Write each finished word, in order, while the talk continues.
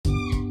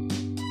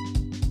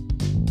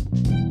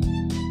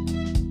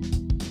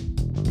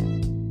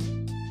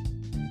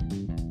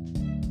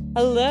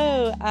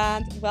Hello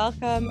and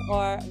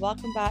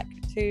welcome back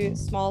to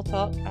Small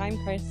Talk. I'm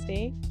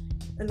Kirsty.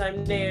 And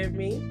I'm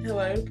Naomi.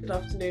 Hello, good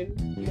afternoon,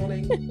 good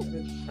morning,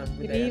 time of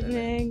Good day, I don't know.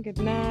 evening, good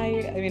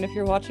night. I mean, if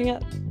you're watching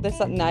this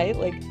at night,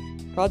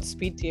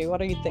 Godspeed to you. What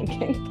are you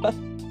thinking? But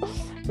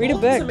read a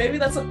Also, book. maybe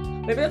that's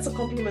a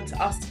compliment to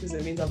us because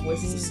it means our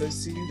voices are so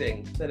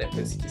soothing that it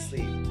puts you to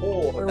sleep,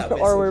 or that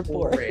we're so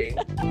boring.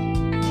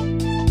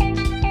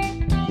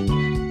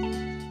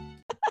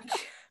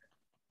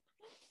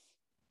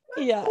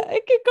 Yeah,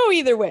 it could go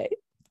either way.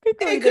 It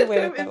could go either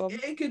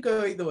way. It could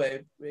go either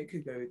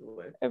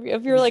way.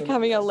 If you're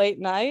having a late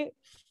night,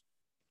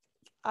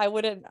 I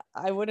wouldn't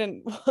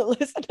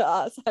listen to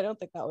us. I don't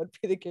think that would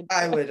be the good choice.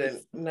 I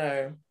wouldn't,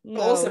 no.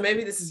 But also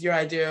maybe this is your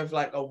idea of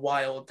like a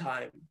wild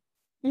time.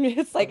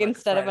 It's like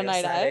instead of a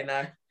night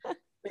out.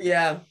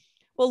 Yeah.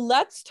 Well,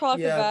 let's talk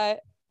about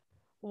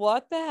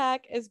what the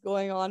heck is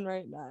going on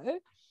right now.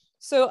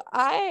 So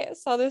I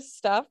saw this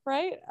stuff,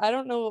 right? I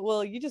don't know.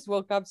 Well, you just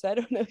woke up, so I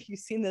don't know if you've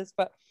seen this,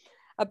 but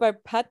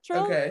about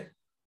petrol. Okay.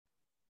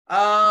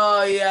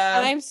 Oh yeah.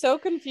 And I'm so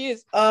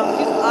confused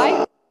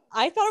because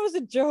I thought it was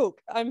a joke.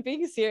 I'm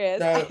being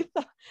serious. No.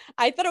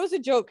 I thought it was a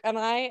joke. And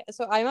I'm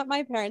at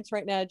my parents'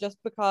 right now just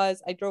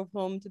because I drove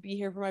home to be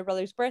here for my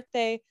brother's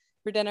birthday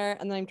for dinner,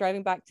 and then I'm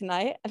driving back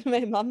tonight. And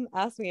my mom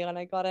asked me when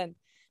I got in,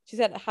 she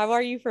said, "How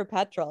are you for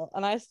petrol?"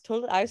 And I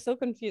was so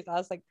confused. I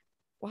was like,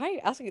 "Why are you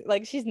asking?"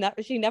 Like she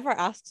never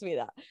asks me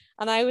that.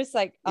 And I was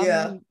like,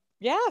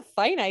 yeah,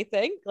 fine, I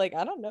think. Like,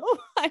 I don't know.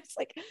 I was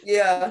like,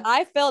 yeah.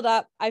 I filled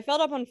up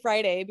on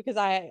Friday because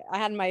I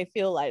had my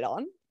fuel light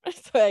on.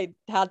 So I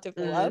had to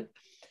fill up.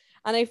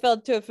 And I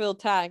filled to a full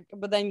tank.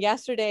 But then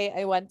yesterday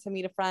I went to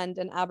meet a friend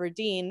in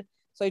Aberdeen.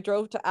 So I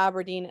drove to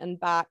Aberdeen and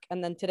back.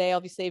 And then today,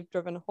 obviously, I've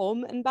driven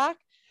home and back.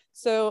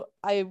 So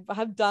I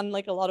have done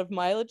like a lot of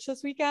mileage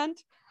this weekend.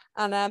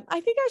 And I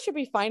think I should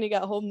be fine to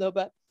get home though,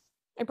 but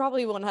I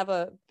probably won't have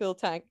a full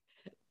tank.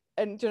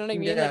 And do you know what I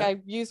mean? Yeah. Like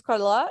I've used quite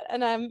a lot.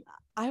 And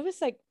I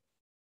was like,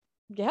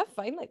 yeah,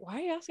 fine. Like, why are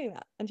you asking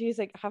that? And she's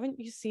like, haven't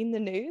you seen the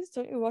news?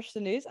 Don't you watch the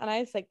news? And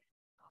I was like,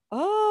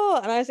 oh,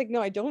 and I was like,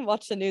 no, I don't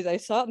watch the news. I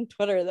saw it on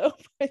Twitter though.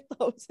 I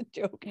thought it was a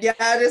joke. Yeah,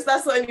 that's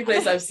the only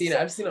place I've seen it.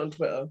 I've seen it on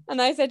Twitter.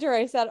 And I said to her,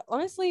 I said,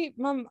 honestly,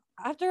 Mom,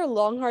 after a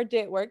long, hard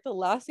day at work, the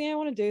last thing I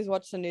want to do is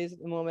watch the news at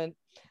the moment.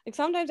 Like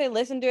sometimes I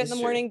listen to it in the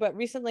morning, but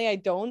recently I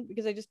don't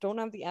because I just don't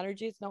have the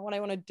energy. It's not what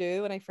I want to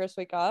do when I first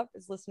wake up,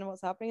 is listen to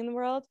what's happening in the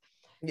world.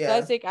 Yeah. So I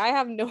was like, I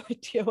have no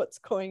idea what's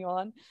going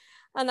on.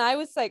 And I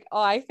was like,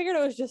 oh, I figured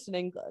it was just in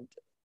England.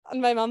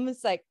 And my mom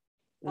was like,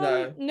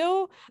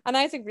 no. And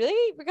I was like,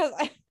 really? Because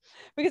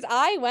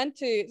I went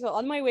to, so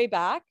on my way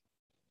back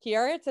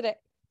here today,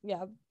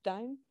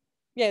 down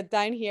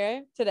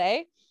here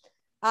today,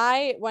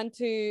 I went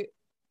to,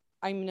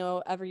 I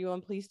know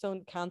everyone, please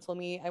don't cancel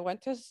me. I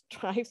went to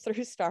drive through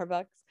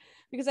Starbucks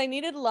because I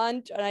needed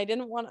lunch and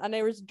and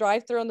there was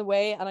drive through on the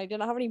way and I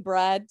didn't have any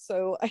bread,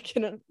 so I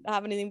couldn't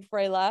have anything before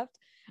I left.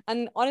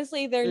 And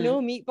honestly, there are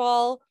no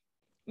meatball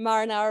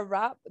marinara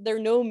wrap. There are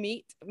no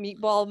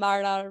meatball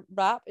marinara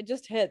wrap. It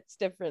just hits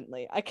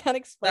differently. I can't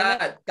explain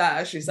it. That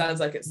actually sounds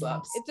like it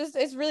slaps.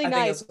 It's really nice. I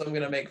think that's what I'm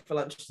gonna make for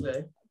lunch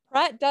today.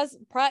 Pret does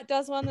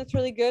one that's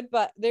really good,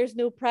 but there's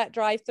no Pret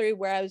drive-through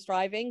where I was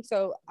driving,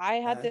 so I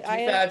had to.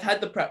 I've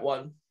had the Pret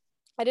one.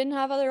 I didn't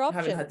have other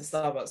options. I haven't had the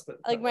Starbucks, but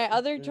like my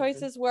other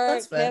choices were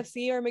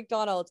KFC or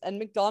McDonald's, and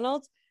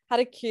McDonald's had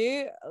a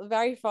queue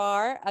very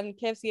far, and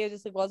KFC I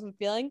just wasn't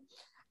feeling.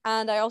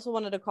 And I also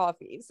wanted a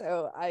coffee,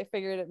 so I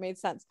figured it made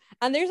sense.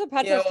 And there's a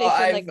petrol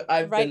station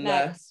right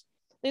next.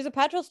 There's a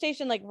petrol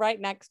station like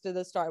right next to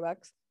the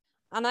Starbucks,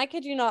 and I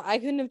kid you not, I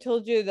couldn't have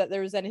told you that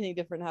there was anything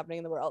different happening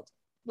in the world.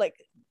 Like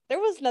there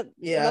was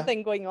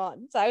nothing going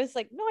on. So I was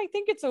like, no, I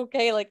think it's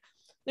okay. Like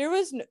there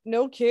was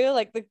no queue.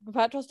 Like the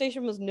petrol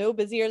station was no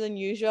busier than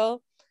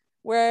usual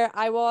where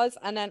I was,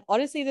 and then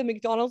honestly, the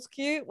McDonald's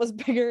queue was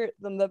bigger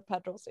than the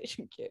petrol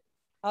station queue.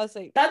 I was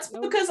like, that's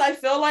because I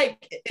feel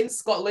like in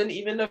Scotland,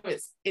 even though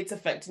it's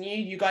affecting you,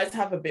 you guys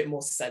have a bit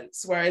more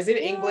sense. Whereas in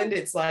England,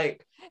 it's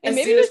like as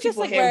soon as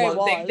people hear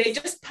one thing, they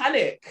just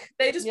panic.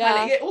 They just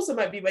panic. It also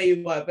might be where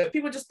you were, but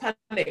people just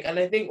panic. And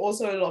I think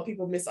also a lot of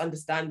people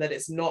misunderstand that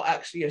it's not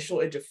actually a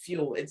shortage of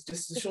fuel. It's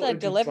just a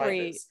shortage of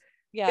drivers.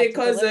 Yeah,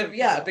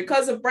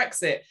 because of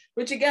Brexit,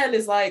 which again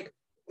is like,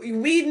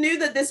 we knew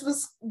that this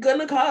was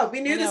gonna come.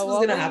 We knew this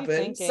was gonna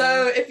happen.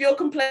 So if you're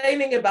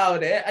complaining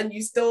about it and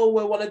you still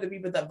were one of the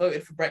people that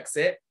voted for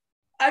Brexit,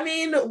 I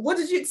mean, what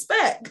did you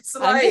expect?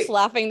 So, I'm just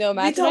laughing though.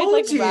 Imagine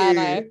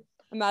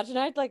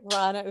I'd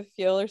ran out of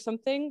fuel or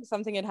something.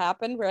 Something had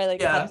happened where I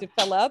had to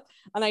fill up,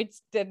 and I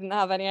didn't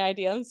have any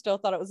idea and still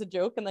thought it was a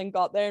joke, and then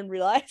got there and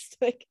realized,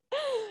 like,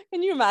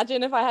 can you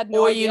imagine if I had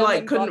no idea? Or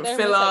you couldn't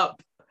fill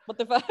up. What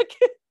the fuck?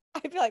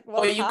 I'd be like,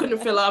 or you couldn't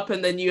fill up,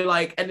 and then you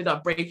ended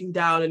up breaking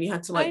down, and you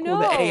had to call the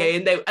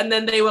AA, and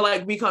then they were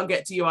like, we can't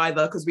get to you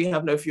either because we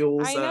have no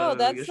fuel. I know,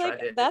 that's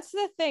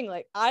the thing.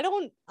 Like, I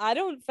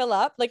don't fill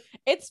up. Like,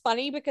 it's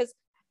funny because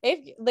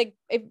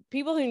if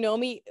people who know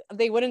me,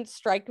 they wouldn't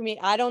strike me.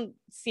 I don't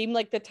seem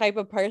like the type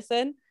of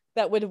person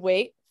that would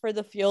wait for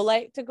the fuel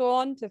light to go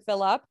on to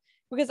fill up.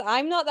 because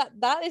I'm not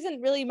that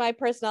isn't really my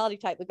personality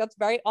type. Like that's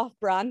very off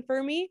brand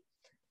for me.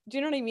 Do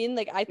you know what I mean?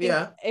 Like I think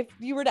if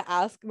you were to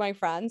ask my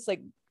friends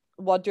like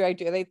what do I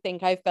do, they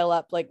think I fill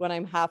up like when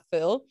I'm half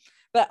full.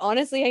 But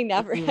honestly, I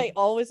never. I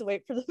always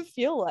wait for the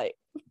fuel light.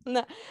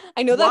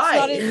 I know that's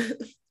not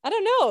it. I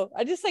don't know.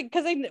 I just like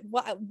because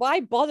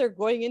why bother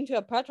going into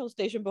a petrol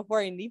station before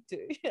I need to?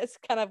 It's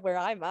kind of where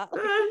I'm at.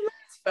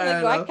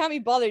 Like I can't be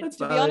bothered.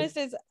 To be honest,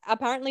 is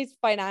apparently it's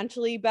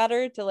financially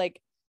better to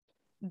like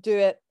do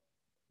it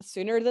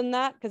sooner than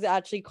that because it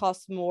actually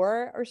costs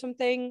more or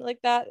something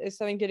like that. It's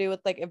something to do with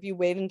like if you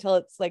wait until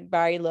it's like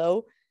very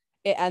low,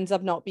 it ends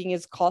up not being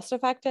as cost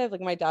effective.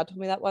 Like my dad told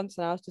me that once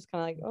and I was just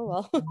kind of like, oh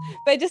well.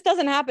 But it just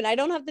doesn't happen. I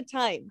don't have the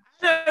time.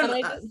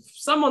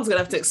 Someone's gonna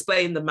have to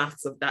explain the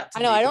maths of that to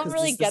me. I know I don't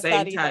really get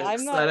that either.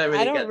 I'm not,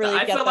 I don't really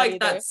get that. I feel like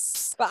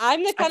that's, but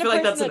I'm the kind of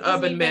person that's an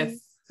urban myth.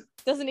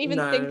 Doesn't even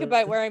think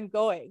about where I'm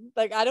going.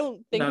 Like I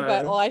don't think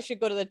about, oh, I should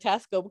go to the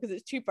Tesco because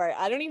it's cheaper.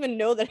 I don't even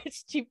know that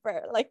it's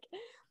cheaper. Like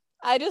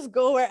I just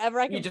go wherever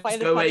I can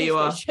find a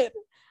petrol station.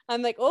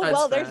 I'm like, oh,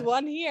 well, there's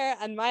one here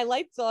and my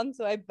light's on,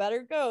 so I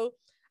better go.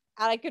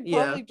 And I could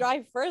probably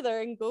drive further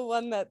and go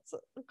one that's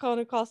going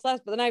to cost less,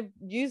 but then I've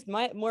used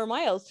more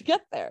miles to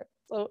get there.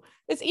 So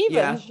it's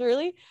even,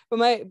 surely.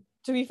 But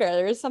to be fair,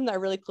 there is some that are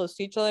really close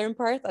to each other in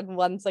Perth, and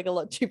one's like a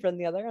lot cheaper than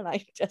the other. And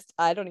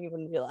I don't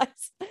even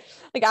realize.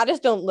 Like, I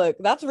just don't look.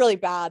 That's really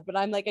bad. But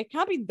I'm like, it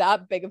can't be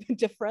that big of a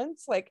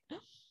difference. Like,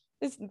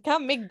 this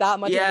can't make that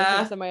much of a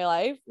difference in my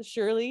life,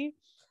 surely.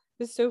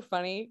 It's so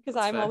funny because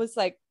I'm always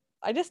like,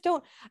 I just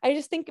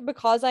think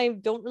because I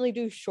don't really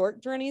do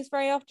short journeys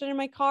very often in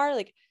my car.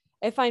 Like,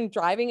 if I'm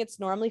driving, it's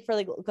normally for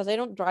like, because I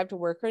don't drive to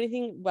work or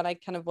anything when I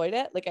can avoid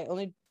it. Like, I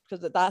only,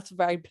 because that's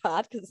very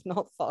bad because it's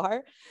not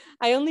far.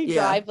 I only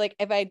drive like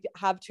if I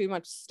have too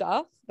much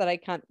stuff that I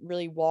can't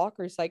really walk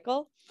or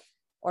cycle,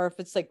 or if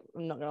it's like,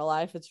 I'm not gonna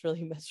lie, if it's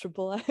really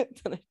miserable out,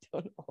 then I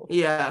don't know.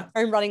 Yeah.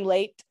 Or I'm running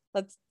late.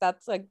 That's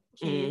like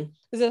this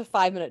is a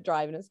 5-minute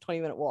drive and it's a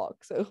 20-minute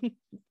walk. So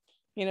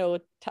you know,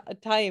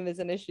 time is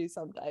an issue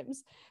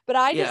sometimes. But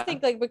I just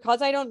think like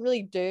because I don't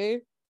really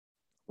do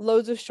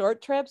loads of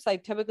short trips, I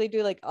typically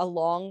do like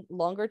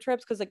longer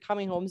trips because like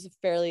coming home is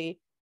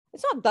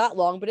it's not that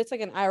long, but it's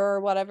like an hour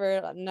or whatever,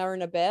 an hour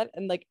and a bit,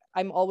 and like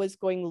I'm always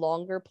going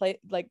longer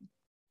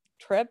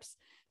trips,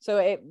 so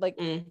it like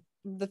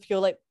the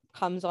fuel like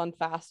comes on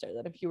faster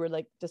than if you were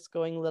like just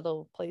going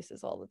little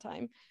places all the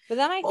time. But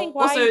then I think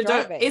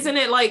isn't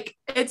it like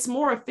it's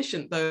more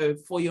efficient though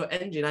for your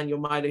engine and your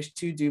mileage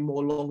to do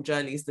more long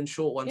journeys than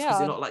short ones because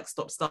you're not like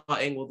stop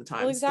starting all the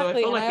time. Well, exactly. So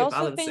I feel and I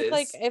also think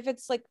like if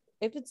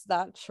it's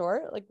that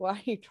short, like why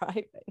are you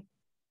driving?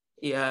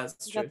 Yeah,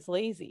 that's true. That's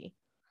lazy.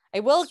 I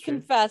will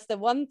confess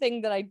that one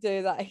thing that I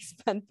do that I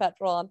spend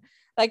petrol on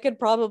that I could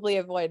probably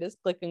avoid is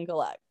click and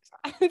collect.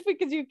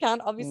 Because you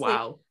can't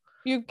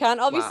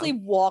obviously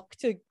walk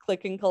to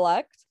click and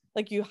collect.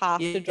 Like you have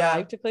to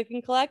drive to click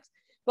and collect.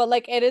 But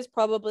like it is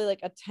probably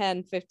like a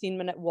 10-15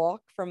 minute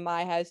walk from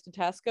my house to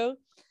Tesco.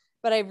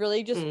 But I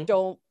really just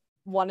don't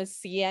want to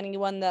see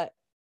anyone that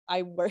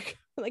I work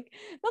like,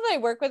 not that I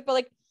work with, but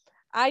like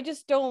I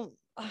just don't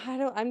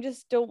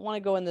want to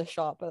go in the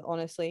shop,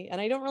 honestly, and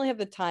I don't really have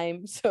the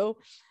time, so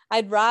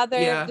I'd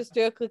rather just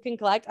do a click and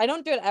collect. I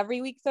don't do it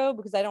every week though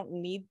because I don't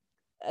need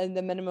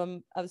the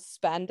minimum of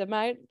spend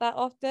amount that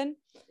often,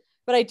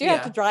 but I do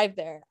have to drive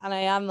there, and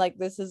I am like,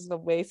 this is a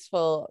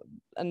wasteful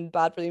and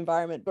bad for the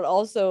environment, but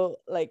also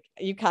like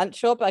you can't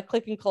show up at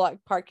click and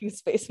collect parking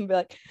space and be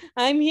like,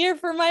 I'm here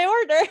for my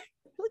order.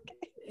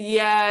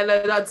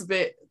 No, that's a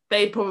bit,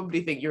 they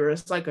probably think you're a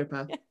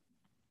psychopath.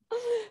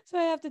 So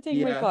I have to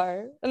take my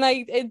car, and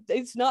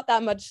it's not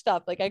that much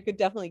stuff. Like I could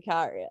definitely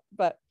carry it,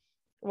 but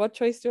what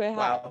choice do I have?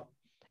 Wow.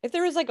 If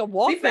there was like a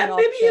walk-in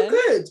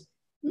option,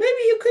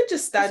 maybe you could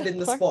just stand in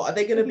the spot. Are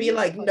they going to be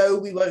like, no,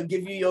 we won't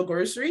give you your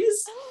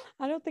groceries?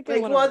 I don't think like,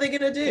 what are they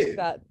going to do?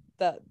 That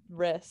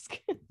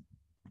risk.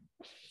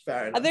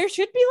 Fair enough. There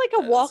should be like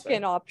a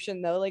walk-in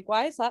option though. Like,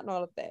 why is that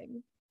not a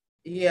thing?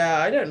 Yeah,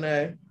 I don't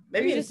know.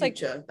 Maybe in just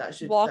future, like that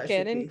should walk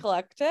in and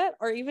collect it,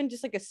 or even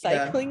just like a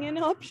cycling in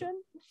option.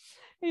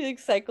 You like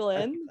cycle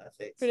in,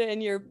 put it in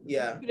your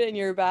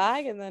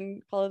bag, and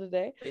then call it a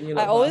day.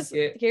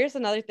 Here's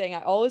another thing.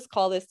 I always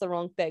call this the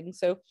wrong thing.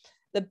 So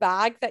the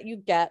bag that you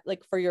get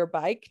like for your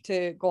bike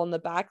to go on the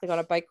back, like on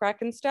a bike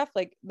rack and stuff,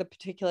 like the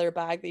particular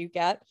bag that you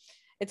get,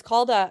 it's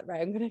called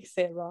I'm gonna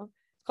say it wrong.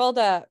 It's called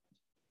a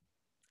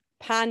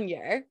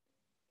pannier.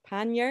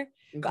 Okay.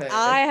 But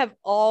I have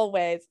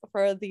always,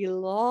 for the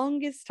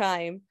longest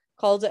time,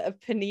 called it a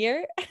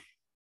pannier,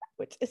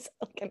 which is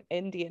like an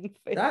Indian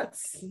food.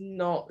 That's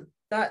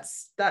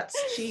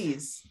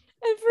cheese.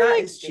 And for that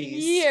like is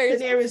cheese. Years,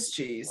 Pannier is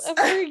cheese.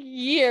 For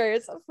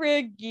years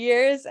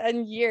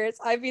and years,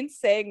 I've been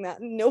saying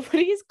that.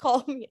 Nobody's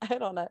called me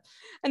out on it.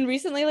 And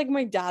recently, like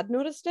my dad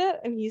noticed it,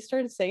 and he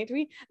started saying it to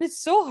me. And it's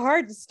so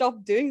hard to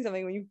stop doing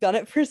something when you've done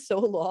it for so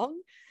long.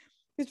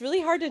 It's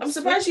really hard to. I'm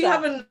surprised you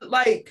haven't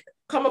like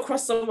come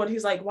across someone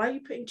who's like, why are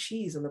you putting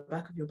cheese on the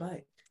back of your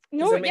bike?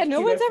 No, yeah,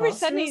 no one's ever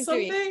said anything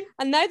to me.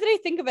 And now that I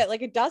think of it,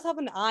 like it does have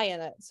an eye in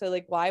it. So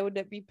like why would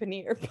it be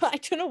paneer? But I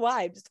don't know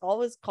why. I've just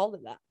always called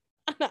it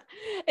that.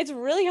 It's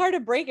really hard to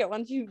break it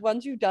once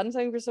you've done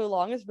something for so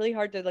long. It's really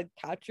hard to like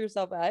catch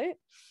yourself out.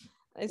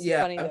 It's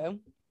funny though.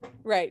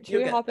 Right.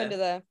 Should we hop into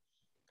the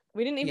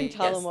we didn't even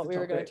tell them what we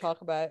were going to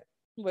talk about.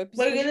 Whoops.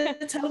 What are we going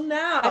to tell them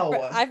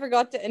now? I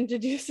forgot to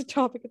introduce the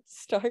topic at the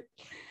start.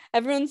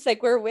 Everyone's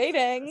like, we're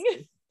waiting.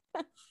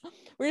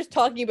 We're just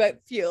talking about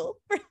fuel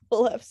for the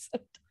whole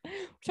episode.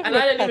 And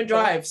I don't even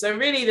drive, so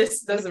really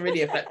this doesn't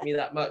really affect me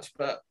that much,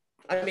 but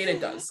I mean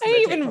it does. I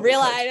didn't even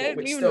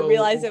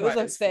realize it was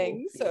a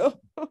thing, so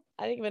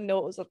I didn't even know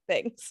it was a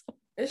thing. So.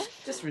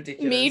 It's just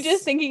ridiculous. Me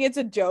just thinking it's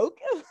a joke.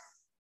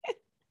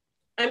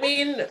 I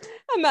mean,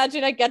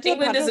 imagine I get to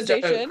the petrol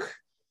station.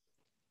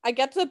 I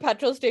get to the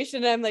petrol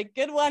station and I'm like,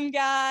 good one,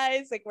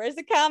 guys. Like, where's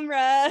the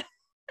camera?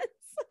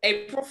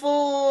 April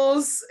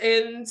Fools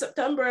in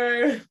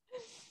September.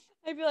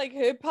 I'd be like,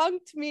 who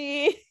punked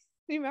me?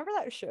 Do you remember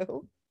that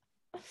show?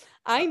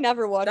 I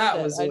never watched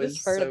it. I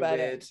just heard about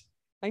it.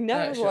 I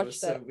never watched it. That was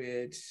so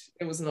weird.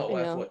 It was not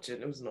worth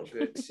watching. It was not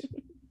good.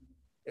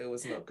 It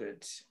was not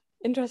good.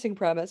 Interesting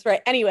premise.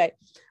 Right. Anyway,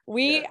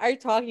 we are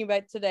talking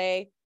about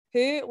today,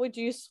 who would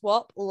you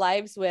swap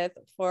lives with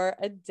for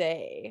a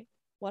day?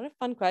 What a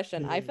fun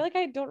question. I feel like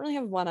I don't really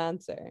have one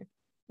answer.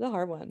 It's a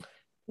hard one.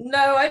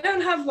 No, I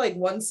don't have like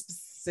one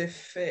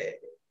specific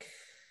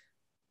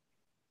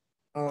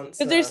answer.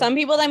 Because there's some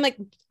people that I'm like,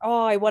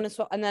 oh, I want to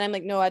swap. And then I'm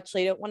like, no,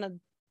 actually, I want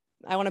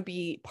to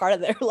be part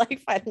of their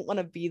life. I don't want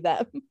to be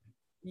them.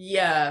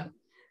 Yeah. You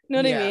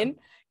know what I mean?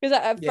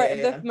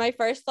 Because my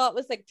first thought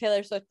was like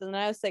Taylor Swift. And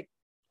then I was like,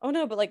 oh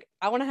no, but like,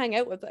 I want to hang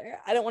out with her.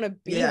 I don't want to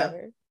be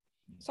her.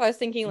 So I was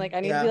thinking like,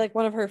 I need to be like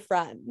one of her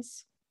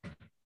friends.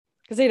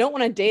 Because they don't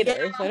want to date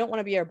her, so I don't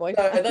want to be her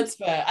boyfriend. No, that's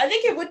fair. I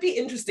think it would be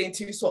interesting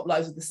to swap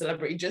lives with the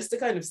celebrity just to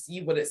kind of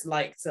see what it's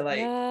like to like.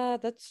 Yeah,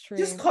 that's true.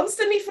 Just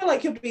constantly feel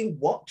like you're being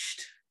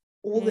watched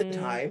all the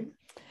time.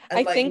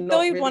 I think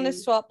though I want to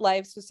swap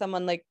lives with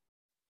someone like,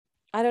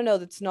 I don't know,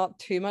 that's not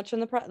too much on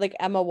the like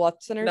Emma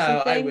Watson or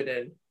something. No, I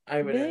wouldn't.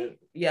 Really?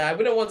 Yeah, I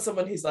wouldn't want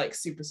someone who's like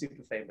super,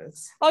 super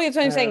famous. Oh, that's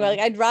what I'm saying. Like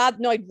I'd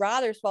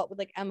rather swap with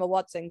like Emma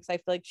Watson because I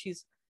feel like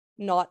she's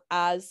not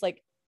as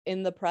like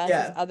in the press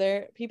as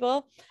other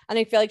people, and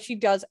I feel like she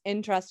does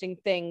interesting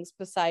things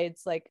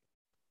besides like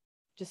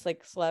just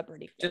like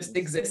celebrity things, just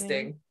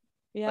existing.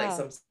 Like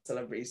some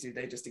celebrities do,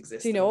 they just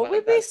exist. Do you know what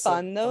would be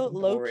fun though,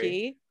 low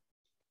key?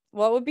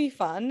 What would be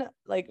fun,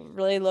 like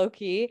really low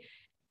key,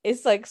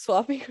 is like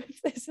swapping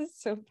with, this is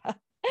so bad,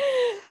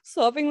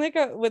 swapping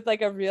with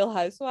a Real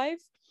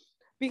Housewife,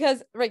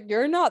 because right,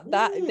 you're not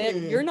that,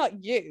 you're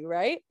not you,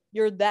 right?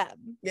 You're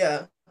them.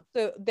 Yeah.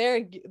 So they're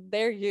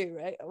you,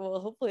 right? Well,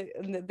 hopefully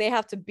they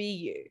have to be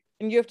you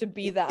and you have to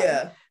be them.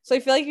 Yeah. So I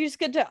feel like you just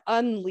get to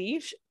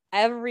unleash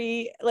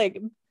every like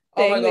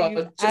thing that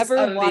you've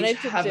ever wanted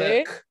to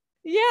do.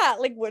 Yeah,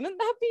 like wouldn't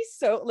that be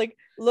so like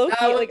low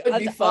key, like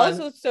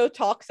also so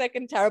toxic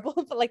and terrible,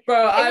 but like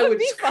bro, I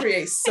would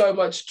create so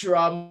much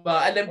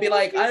drama and then be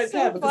like, I don't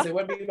care because it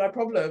won't be my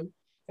problem.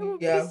 It would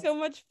be so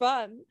much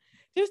fun.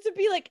 Just to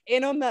be like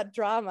in on that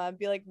drama and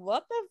be like,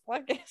 what the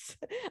fuck is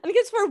I think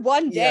it's for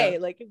one day,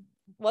 like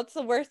what's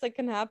the worst that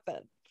can happen?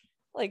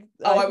 Like,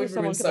 I would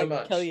ruin so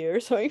much. Kill you or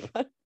something.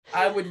 But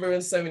I would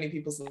ruin so many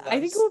people's lives. I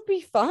think it would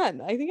be fun.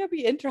 I think it'd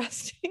be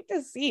interesting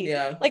to see.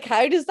 Yeah. Like,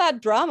 how does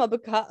that drama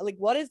become? Like,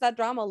 what is that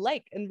drama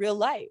like in real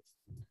life?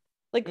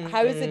 Like,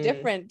 how is it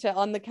different to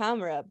on the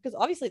camera? Because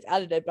obviously it's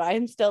edited, but I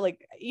am still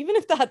like, even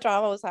if that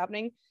drama was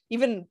happening,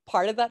 even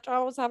part of that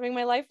drama was happening in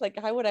my life, like,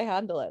 how would I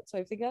handle it? So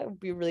I think that would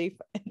be really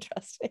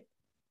interesting.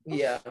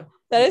 Yeah,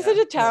 that is such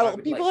a terrible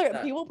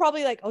people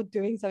probably like, oh,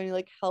 doing something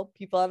like help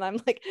people, and I'm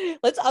like,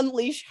 let's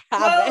unleash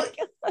havoc.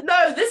 Well,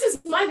 no, this is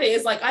my thing,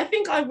 is like I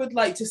think I would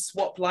like to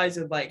swap lives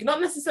with like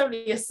not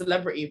necessarily a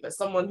celebrity, but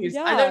someone who's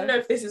I don't know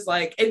if this is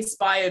like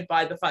inspired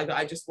by the fact that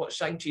I just watched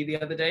Shang-Chi the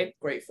other day.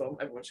 Great film,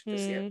 everyone should go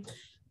see it.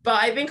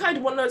 But I think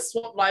I'd want to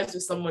swap lives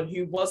with someone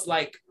who was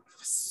like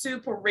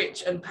super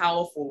rich and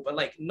powerful, but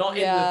like not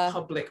in the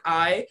public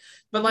eye,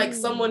 but like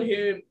someone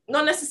who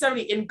not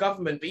necessarily in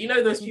government, but you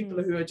know those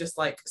people who are just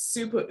like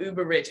super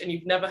uber rich and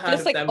you've never heard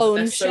just, of them, but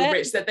they're so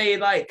rich that they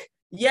like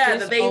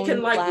that they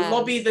can like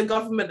lobby the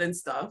government and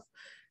stuff.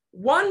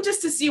 One,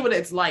 just to see what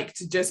it's like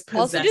to just possess,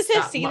 also just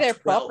to see their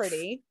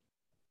property,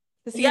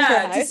 to see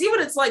what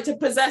it's like to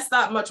possess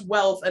that much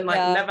wealth and like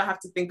never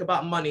have to think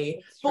about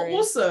money. But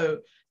also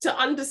to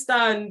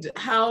understand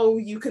how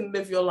you can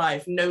live your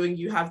life knowing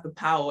you have the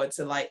power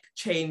to like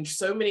change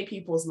so many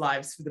people's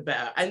lives for the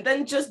better, and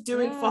then just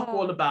doing fuck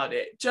all about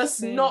it,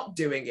 just not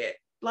doing it.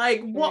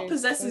 Like, what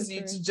possesses you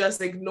to just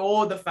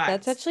ignore the fact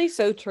that's actually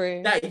so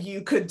true that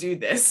you could do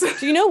this?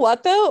 Do you know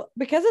what though?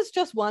 Because it's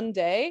just one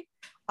day,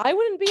 I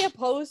wouldn't be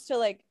opposed to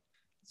like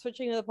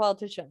switching to the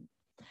politician.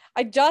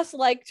 I just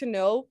like to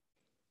know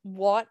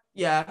what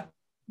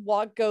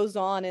goes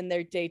on in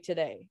their day to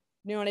day.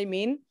 You know what I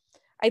mean?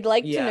 I'd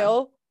like to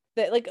know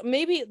that, like,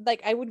 maybe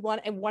like I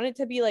want it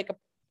to be like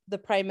the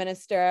prime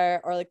minister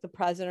or like the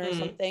president or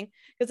something,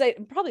 because I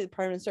probably the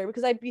prime minister,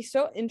 because I'd be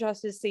so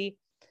interested to see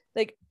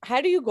like how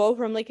do you go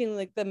from making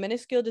like the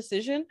minuscule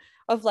decision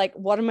of like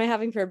what am I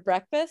having for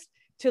breakfast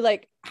to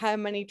like how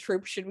many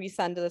troops should we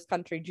send to this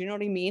country? Do you know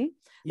what I mean?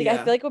 Like I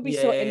feel like it would be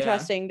so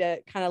interesting to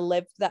kind of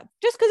live that,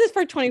 just because it's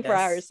for 24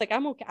 hours. Like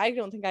I'm okay. I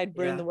don't think I'd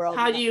ruin the world.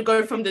 How do you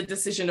go from the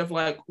decision of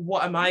like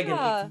what am I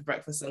gonna eat for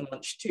breakfast and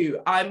lunch to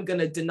I'm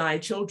gonna deny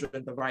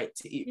children the right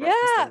to eat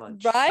breakfast and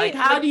lunch? Right. Like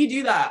how do you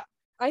do that?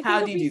 I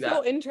think it'd be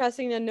so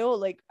interesting to know,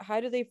 like,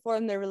 how do they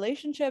form their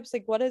relationships?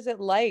 Like, what is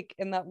it like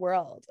in that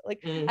world?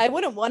 Like, I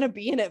wouldn't want to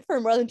be in it for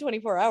more than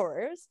 24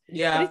 hours.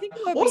 Yeah. I think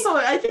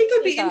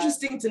it'd be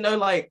interesting to know,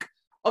 like,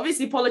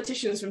 obviously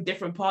politicians from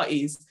different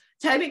parties,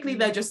 technically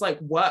they're just like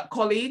work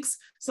colleagues.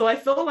 So I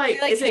feel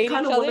like is it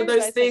kind of one of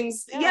those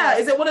things? Yeah.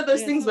 Is it one of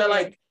those things where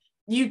like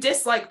you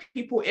dislike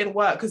people in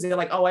work because you're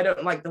like, oh, I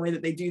don't like the way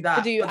that they do that.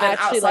 But then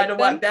outside of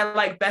work, they're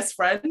like best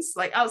friends.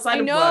 Like outside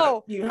of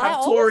work, you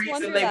have Tories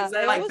and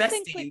they're like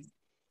besties. Like,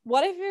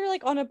 what if you're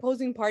like on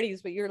opposing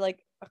parties, but you're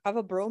like have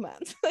a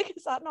bromance? Like,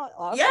 is that not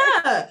awesome?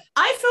 Yeah,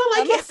 I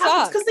feel like it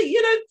happens because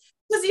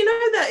you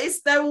know that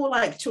they're all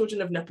like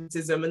children of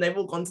nepotism and they've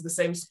all gone to the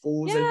same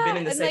schools and been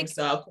in the same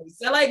circles.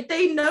 So like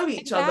they know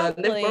each other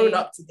and they've grown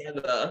up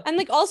together. And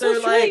like also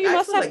so, surely you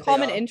must have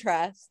common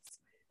interests.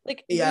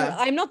 Like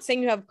I'm not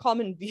saying you have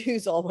common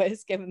views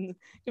always, given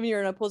you're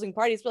in opposing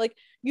parties, but like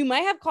you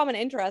might have common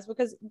interests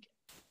because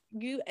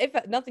you, if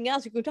nothing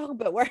else, you can talk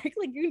about work.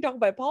 Like you can talk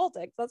about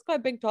politics. That's quite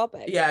a big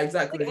topic. Yeah,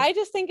 exactly. Like, I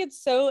just think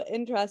it's so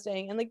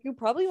interesting, and like you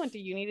probably went to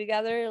uni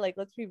together. Like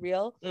let's be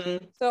real.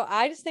 So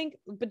I just think,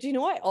 but do you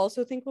know what I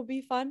also think would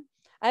be fun?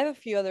 I have a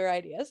few other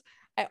ideas.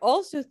 I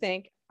also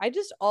think I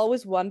just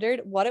always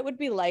wondered what it would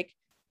be like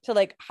to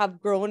like have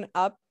grown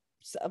up.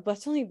 But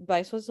it's only,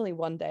 I suppose it's only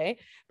one day,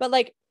 but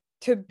like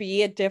to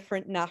be a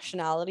different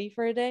nationality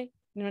for a day.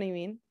 You know what I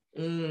mean?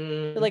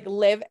 To like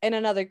live in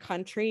another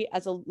country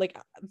as a, like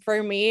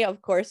for me,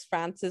 of course,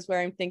 France is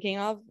where I'm thinking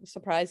of.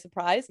 Surprise,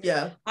 surprise.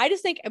 Yeah. I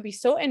just think it'd be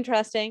so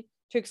interesting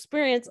to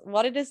experience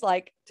what it is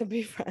like to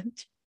be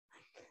French.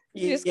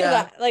 Just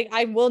because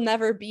I will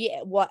never be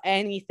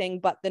anything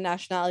but the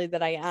nationality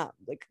that I am.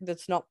 Like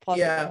that's not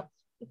possible. Yeah.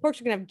 Of course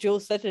you can have dual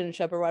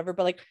citizenship or whatever,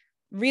 but like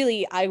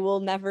really I will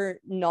never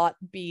not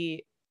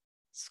be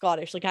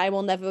Scottish. Like I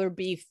will never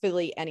be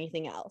fully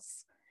anything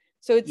else.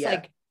 So it's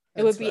like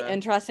it would be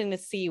interesting to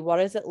see what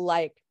is it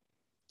like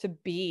to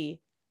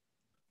be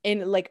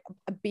in like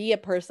be a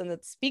person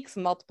that speaks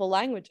multiple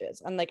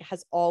languages and like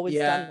has always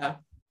done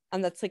that,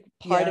 and that's like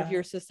part of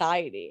your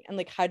society, and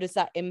like how does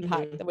that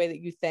impact the way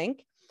that you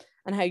think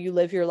and how you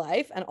live your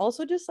life, and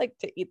also just like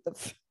to eat the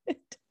food.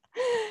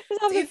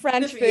 Just have the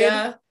French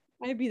food.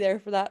 I'd be there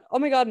for that. Oh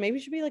my god, maybe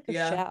you should be like a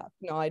chef.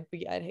 No, I'd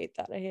hate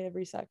that. I hate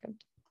every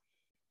second.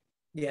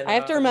 Yeah, no, I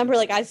have to remember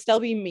like I'd still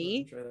be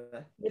me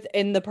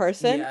within the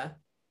person. Yeah.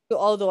 So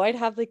although I'd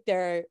have like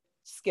their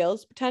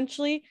skills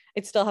potentially,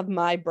 I'd still have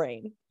my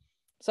brain.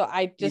 So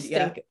I just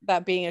think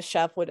that being a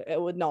chef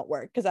would not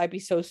work because I'd be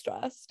so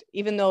stressed.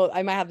 Even though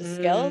I might have the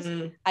skills,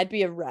 I'd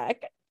be a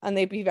wreck, and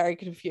they'd be very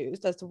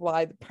confused as to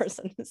why the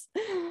person is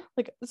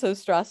like so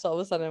stressed all of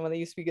a sudden when they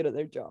used to be good at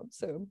their job.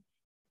 So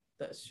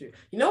that's true.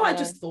 You know what I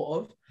just thought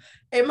of?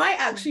 It might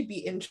actually be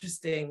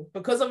interesting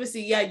because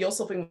obviously, you're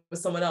swapping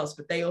with someone else,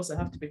 but they also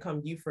have to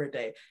become you for a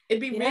day.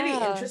 It'd be really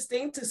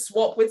interesting to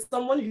swap with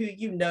someone who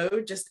you know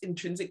just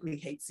intrinsically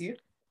hates you.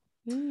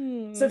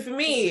 So for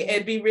me,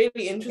 it'd be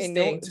really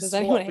interesting to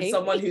swap with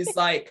someone who's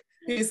like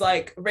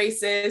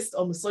racist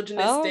or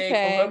misogynistic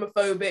or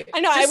homophobic. I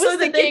know. I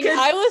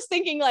was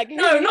thinking like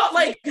no, not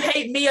like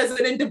hate me as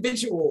an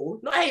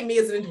individual,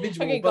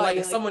 but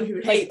like someone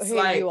who hates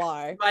like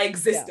my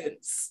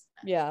existence.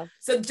 Yeah.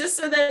 So just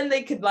so then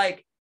they could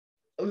like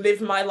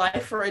live my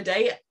life for a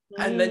day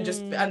and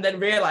then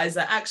realize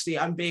that actually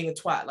I'm being a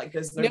twat. Like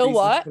there's no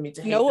reason for me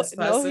to hate this person.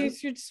 No, who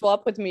should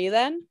swap with me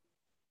then?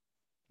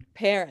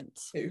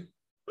 Parents. Who?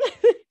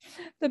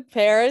 The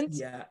parents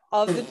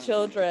of the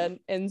children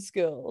in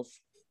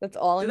schools. That's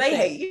all. Do they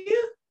hate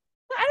you?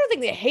 I don't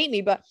think they hate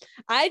me, but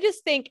I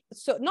just think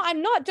so. No,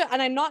 I'm not,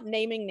 and I'm not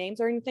naming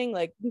names or anything.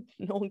 Like,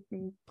 no,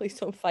 please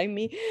don't find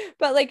me.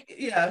 But like,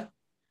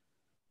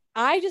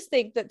 I just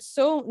think that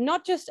so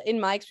not just in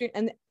my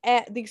experience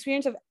and the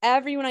experience of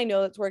everyone I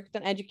know that's worked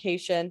in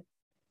education,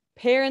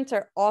 parents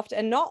are often,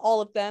 and not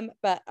all of them,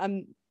 but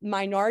a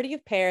minority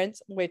of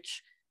parents,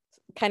 which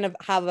kind of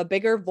have a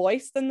bigger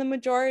voice than the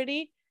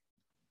majority,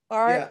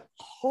 are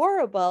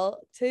horrible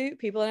to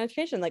people in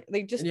education. Like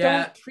they just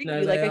don't treat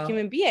you like a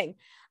human being.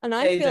 And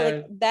I feel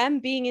like them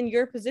being in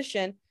your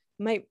position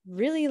might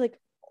really like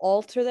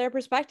alter their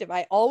perspective.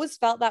 I always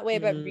felt that way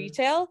about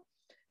retail,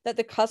 that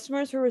the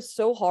customers who were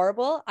so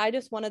horrible, I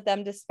just wanted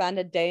them to spend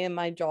a day in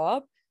my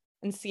job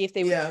and see if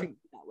they would treat me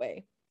that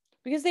way,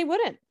 because they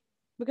wouldn't,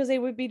 because they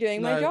would be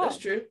doing my job. That's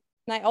true.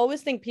 And I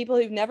always think people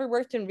who've never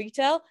worked in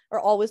retail are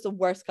always the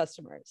worst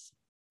customers.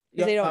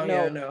 They don't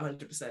know.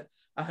 100%.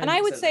 And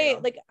I would say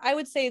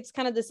it's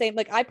kind of the same.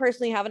 Like I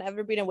personally haven't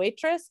ever been a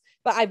waitress,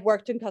 but I've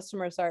worked in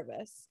customer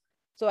service.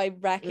 So I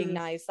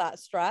recognize that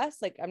stress.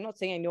 Like, I'm not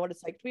saying I know what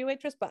it's like to be a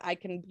waitress, but I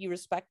can be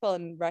respectful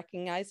and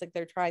recognize like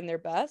they're trying their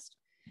best.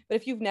 But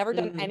if you've never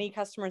done any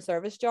customer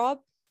service job,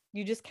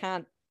 you just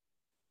can't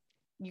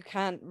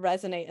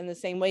resonate in the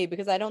same way,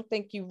 because I don't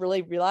think you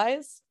really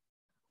realize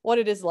what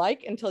it is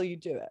like until you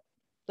do it.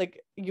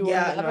 Like, you will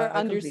never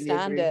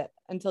understand it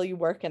until you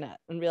work in it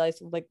and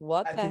realize like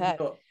what the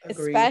heck.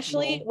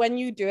 Especially when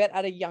you do it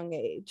at a young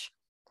age.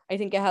 I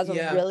think it has a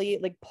really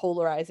like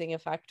polarizing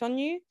effect on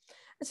you.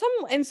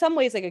 In some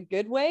ways like a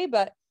good way,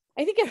 but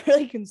I think it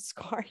really can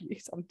scar you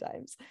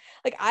sometimes.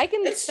 Like, I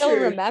can still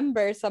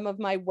remember some of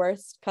my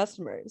worst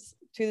customers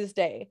to this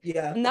day.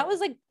 Yeah. And that was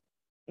like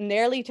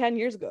nearly 10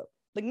 years ago.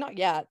 Like, not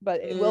yet,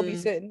 but it will be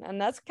soon.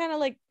 And that's kind of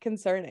like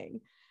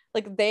concerning.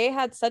 Like, they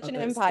had such an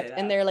impact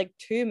in their like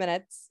 2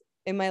 minutes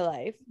in my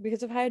life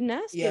because of how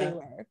nasty they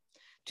were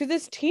to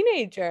this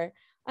teenager.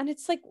 And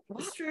it's like,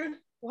 it's true.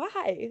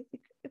 Why?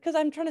 Because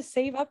I'm trying to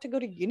save up to go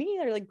to uni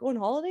or like go on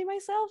holiday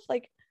myself.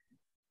 Like,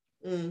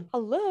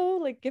 hello,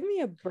 like, give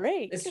me a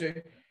break. It's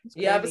true.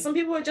 Yeah, but some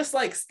people are just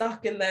like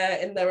stuck in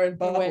their own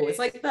bubble. It's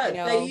like that.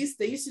 They used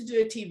to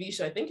do a TV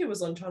show. I think it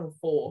was on Channel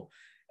 4.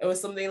 It was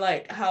something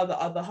like How the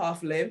Other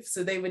Half Live.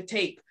 So they would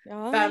take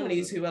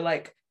families who were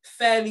like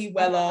fairly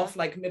well off,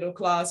 like middle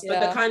class, but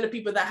the kind of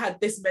people that had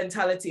this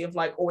mentality of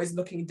like always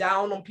looking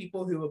down on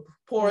people who were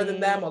poorer than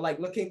them, or like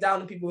looking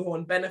down on people who are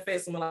on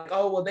benefits, and were like,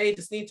 oh well, they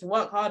just need to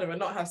work harder and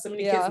not have so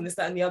many kids and this,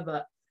 that, and the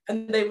other.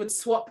 And they would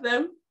swap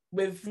them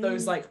with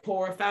those like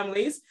poorer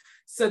families,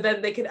 so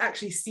then they could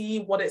actually see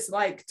what it's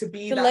like to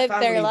be that live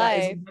family their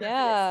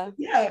life.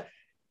 Yeah.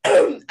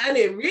 And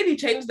it really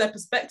changed their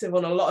perspective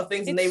on a lot of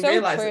things. And they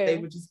realized that they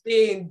were just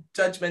being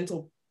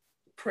judgmental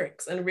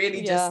pricks, and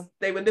really just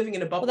they were living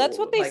in a bubble. Well, that's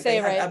what they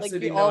say, right? Like,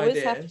 you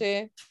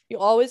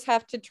always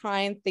have to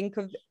try and think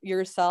of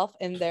yourself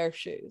in their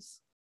shoes.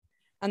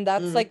 And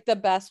that's like the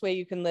best way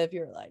you can live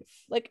your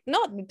life. Like,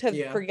 not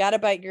to forget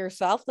about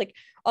yourself. Like,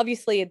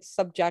 obviously it's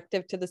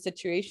subjective to the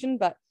situation,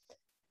 but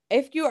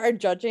if you are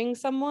judging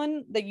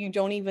someone that you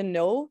don't even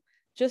know,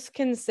 just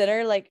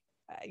consider like,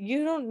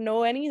 you don't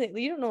know anything.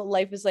 You don't know what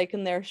life is like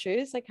in their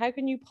shoes. Like, how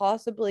can you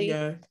possibly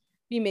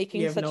be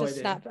making such a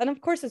snap? And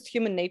of course it's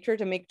human nature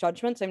to make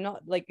judgments. I'm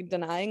not like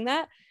denying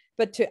that,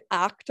 but to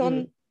act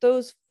on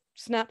those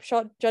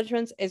snapshot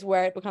judgments is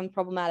where it becomes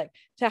problematic.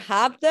 To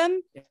have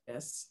them,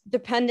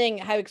 depending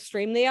how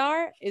extreme they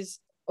are, is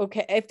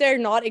okay. If they're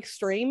not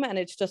extreme and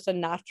it's just a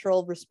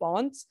natural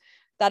response,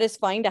 that is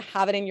fine to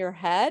have it in your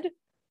head,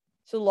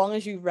 so long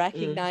as you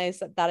recognize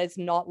that that is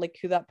not like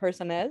who that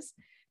person is.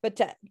 But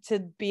to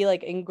be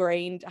like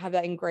ingrained, have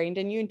that ingrained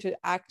in you, and to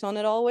act on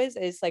it always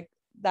is like,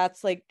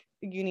 that's like,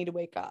 you need to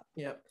wake up.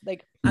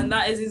 Like, and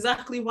that is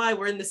exactly why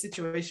we're in the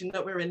situation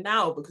that we're in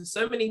now, because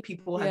so many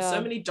people had so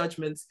many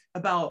judgments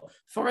about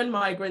foreign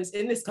migrants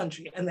in this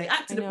country, and they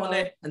acted upon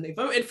it, and they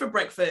voted for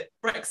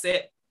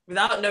Brexit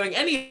without knowing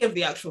any of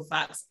the actual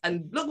facts,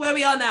 and look where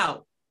we are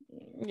now.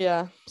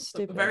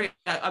 Stupid.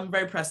 I'm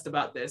very pressed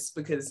about this,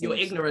 because your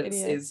ignorance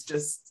is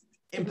just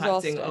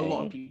impacting a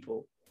lot of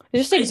people.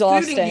 It's just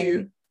exhausting.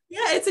 You.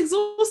 Yeah, it's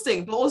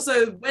exhausting, but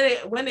also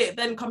when it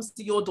then comes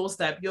to your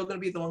doorstep, you're going to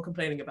be the one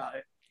complaining about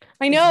it.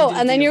 I know,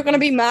 and then you're going to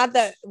be mad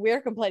that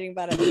we're complaining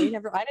about it. I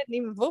didn't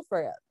even vote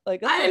for it.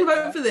 Like, I didn't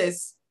vote for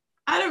this.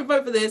 I don't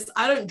vote for this.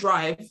 I don't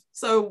drive.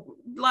 So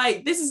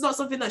like, this is not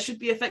something that should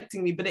be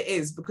affecting me, but it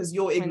is, because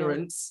your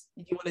ignorance,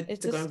 you wanted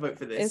to go and vote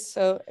for this.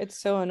 It's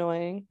so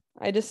annoying.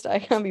 I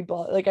can't be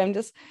bothered. Like, I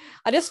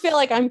just feel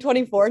like I'm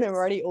 24 and I'm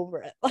already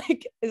over it.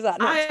 Like, is that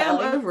not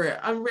telling? I am over it.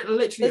 I'm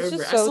literally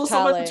over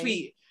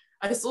it.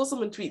 I saw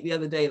someone tweet the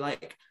other day,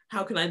 like,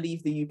 how can I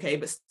leave the UK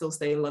but still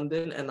stay in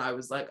London? And I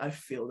was like, I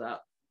feel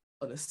that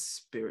on a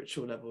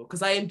spiritual level,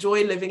 because I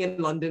enjoy living in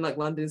London. Like,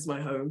 London is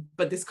my home,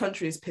 but this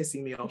country is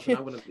pissing me off and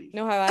I want to leave. You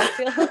know how I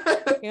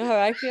feel? You know how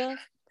I feel?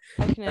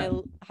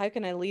 How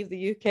can I leave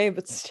the UK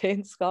but stay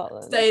in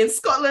Scotland? Stay in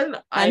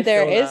Scotland. And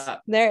there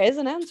is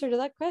an answer to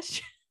that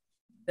question.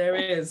 There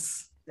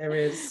is.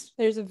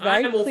 There's a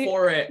very I'm all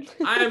for it.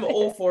 I'm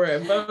all for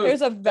it. Vote.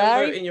 There's a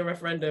vote in your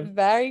referendum.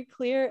 Very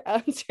clear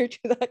answer to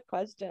that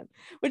question,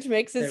 which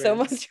makes it so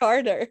much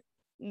harder,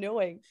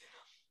 knowing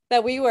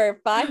that we were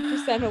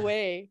 5%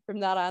 away from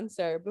that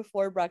answer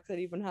before Brexit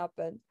even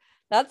happened.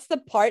 That's the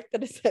part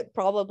that is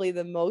probably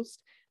the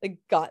most like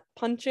gut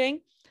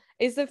punching,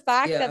 is the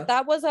fact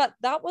that was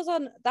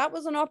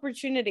an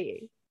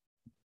opportunity,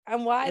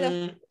 and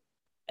why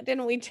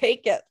didn't we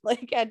take it?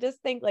 Like, I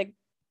just think, like,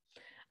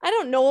 I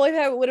don't know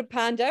how it would have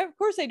panned out. Of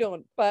course I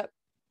don't, but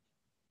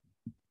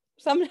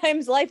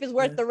sometimes life is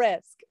worth the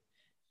risk.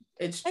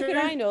 It's true. How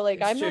can I know?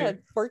 Like, I'm not a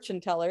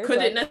fortune teller.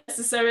 Could it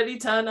necessarily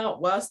turn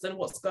out worse than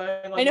what's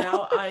going on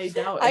now? I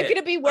doubt it. How could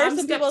it be worse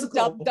than people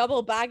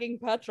double bagging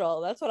petrol?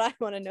 That's what I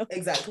want to know.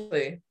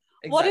 Exactly.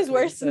 What is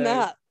worse than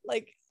that?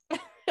 Like,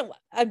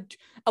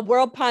 a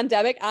world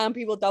pandemic and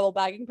people double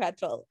bagging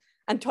petrol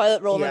and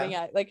toilet roll running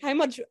out. Like, how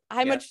much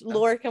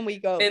lower can we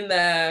go? Been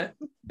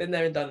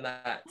there and done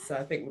that. So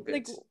I think we're good.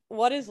 Like,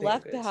 what is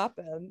left to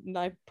happen? And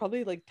I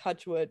probably like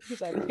touch wood,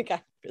 because I really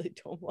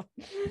don't want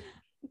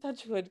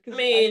touch wood, because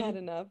I've had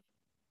enough.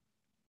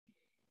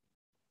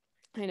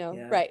 I know.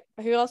 Yeah. Right.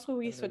 Who else will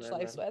we switch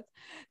lives with?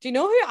 Do you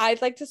know who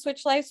I'd like to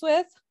switch lives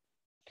with?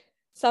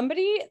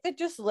 Somebody that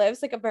just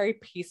lives like a very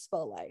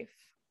peaceful life.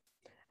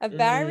 A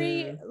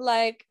very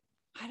like,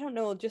 I don't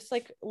know, just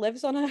like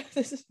lives on a,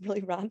 this is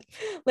really random,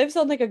 lives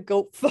on like a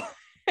goat farm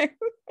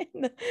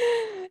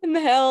in the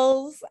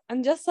hills,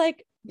 and just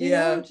like, you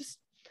know, just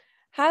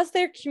has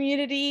their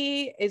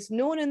community, is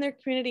known in their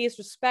community, is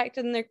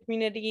respected in their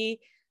community,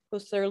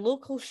 goes to their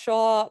local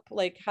shop,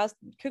 like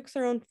cooks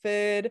their own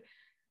food,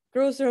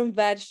 grows their own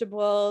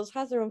vegetables,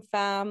 has their own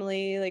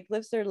family, like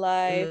lives their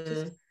life,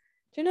 just,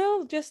 you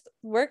know, just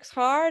works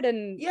hard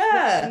and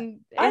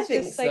I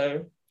think just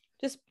like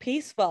just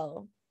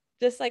peaceful,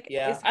 just like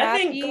is happy, I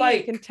think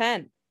like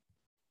content.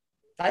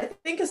 I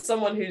think as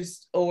someone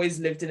who's always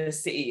lived in a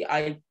city,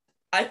 I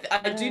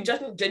do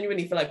just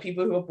genuinely feel like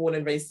people who are born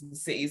and raised in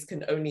cities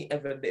can only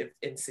ever live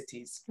in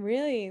cities.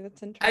 Really?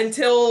 That's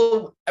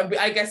interesting.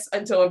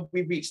 Until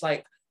we reach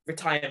like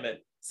retirement.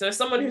 So if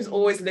someone who's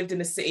always lived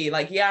in a city,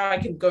 like, I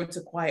can go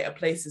to quieter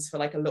places for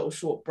like a little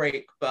short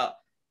break, but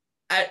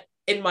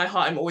in my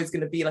heart, I'm always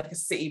going to be like a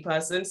city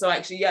person. So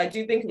actually, I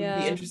do think it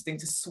would be interesting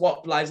to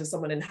swap lives with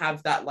someone and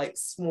have that like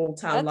small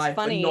town life,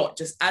 but not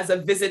just as a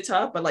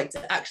visitor, but like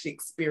to actually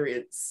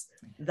experience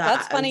that.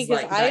 That's funny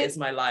because like, that is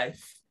my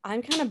life.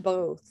 I'm kind of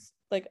both.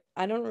 Like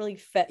I don't really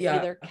fit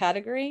either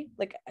category.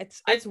 Like it's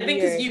I think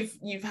because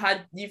you've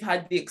had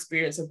the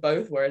experience of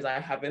both, whereas I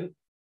haven't.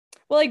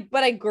 Well, like,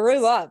 but I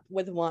grew up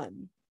with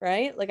one,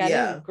 right? Like I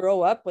didn't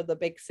grow up with a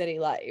big city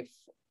life.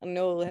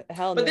 No,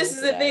 hell no. But this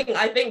is the thing.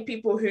 I think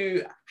people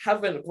who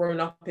haven't grown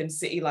up in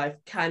city life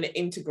can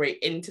integrate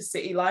into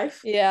city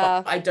life.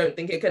 Yeah. But I don't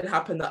think it can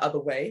happen the other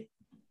way.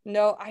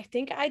 No, I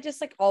think I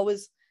just like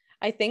always,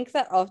 I think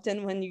that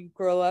often when you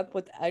grow up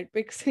without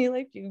big city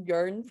life, you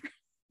yearn for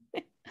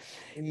it.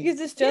 Because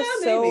it's just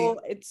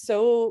it's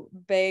so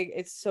big.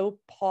 It's so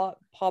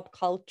pop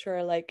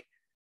culture, like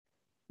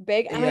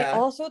big. And I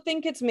also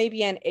think it's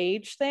maybe an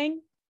age thing.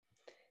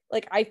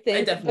 Like I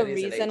think the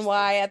reason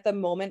why at the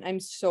moment I'm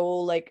so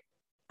like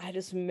I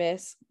just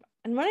miss,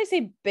 and when I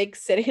say big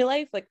city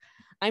life, like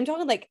I'm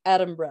talking like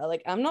Edinburgh,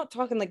 like I'm not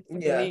talking like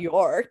New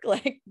York,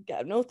 like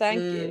no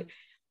thank you,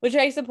 which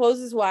I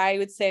suppose is why I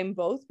would say I'm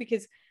both,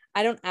 because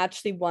I don't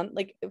actually want,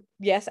 like,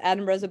 yes,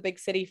 Edinburgh is a big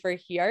city for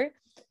here,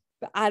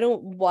 but I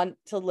don't want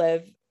to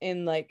live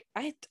in like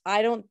I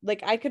don't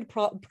like, I could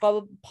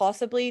probably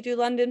possibly do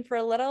London for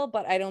a little,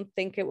 but I don't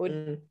think it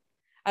would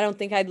I don't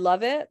think I'd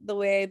love it the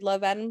way I'd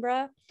love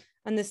Edinburgh.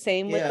 And the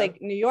same with like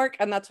New York.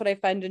 And that's what I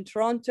found in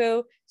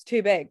Toronto. It's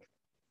too big.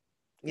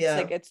 It's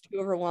like, it's too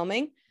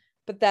overwhelming.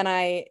 But then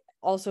I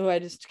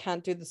just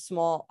can't do the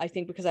small. I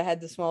think because I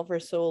had the small for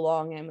so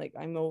long, I'm like,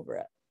 I'm over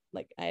it.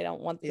 Like, I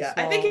don't want the small.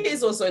 I think it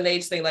is also an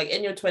age thing. Like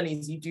in your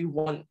 20s, you do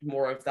want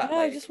more of that.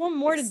 I just want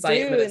more to do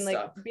and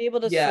like be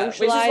able to socialize.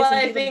 Which is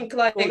why I think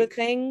like go to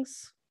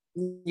things.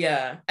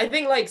 I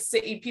think like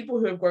city people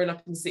who have grown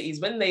up in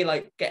cities, when they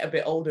like get a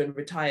bit older and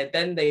retire,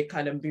 then they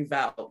kind of move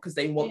out because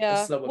they want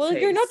the slower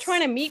pace. You're not trying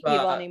to meet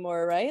people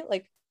anymore, right?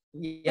 Like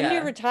when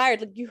you're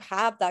retired, like you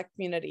have that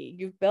community,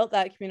 you've built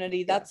that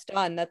community, that's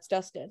done, that's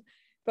dusted.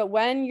 But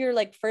when you're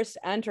like first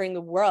entering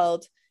the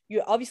world,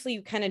 you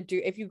kind of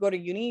do, if you go to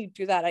uni, you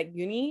do that at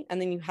uni,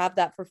 and then you have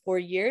that for 4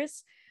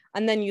 years,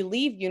 and then you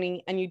leave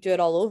uni and you do it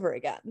all over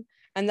again.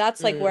 And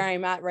that's like where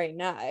I'm at right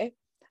now.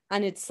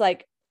 And it's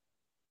like,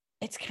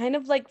 it's kind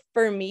of like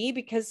for me,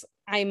 because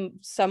I'm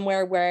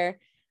somewhere where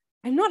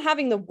I'm not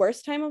having the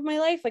worst time of my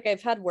life. Like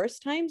I've had worse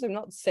times. I'm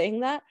not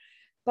saying that,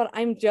 but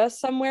I'm just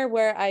somewhere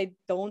where I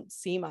don't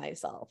see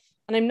myself.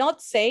 And I'm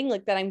not saying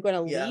like that I'm going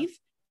to leave,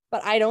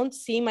 but I don't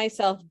see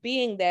myself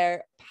being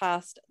there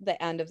past the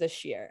end of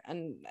this year.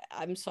 And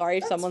I'm sorry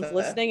if someone's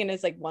listening and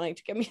is like wanting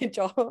to give me a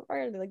job,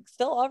 or like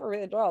still offer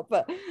me a job,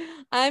 but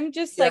I'm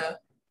just like,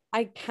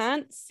 I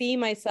can't see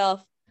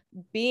myself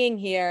being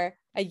here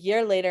a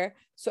year later.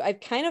 So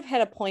I've kind of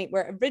hit a point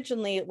where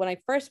originally when I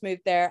first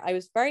moved there, I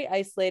was very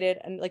isolated,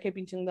 and like I've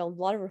been doing a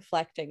lot of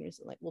reflecting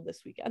recently, like, well,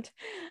 this weekend,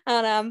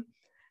 and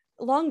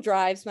long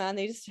drives, man,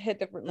 they just hit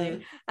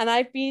differently. And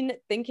I've been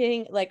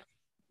thinking, like,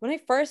 when I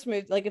first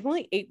moved, like, it's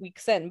only 8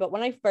 weeks in, but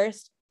when I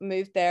first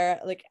moved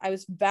there, like I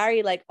was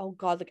very like, oh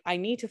God, like I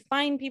need to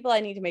find people,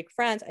 I need to make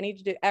friends, I need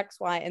to do X,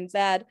 Y, and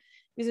Z,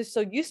 because I'm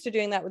so used to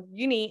doing that with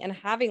uni and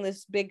having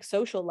this big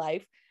social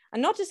life.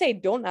 And not to say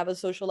don't have a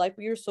social life,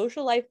 but your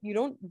social life, you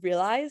don't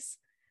realize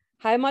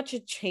how much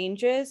it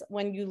changes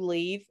when you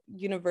leave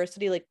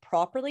university, like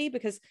properly,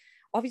 because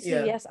obviously,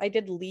 yes, I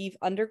did leave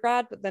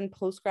undergrad, but then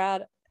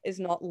postgrad is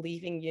not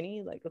leaving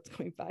uni, like it's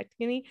going back to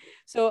uni.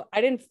 So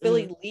I didn't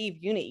fully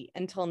leave uni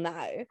until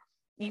now,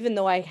 even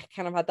though I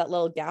kind of had that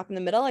little gap in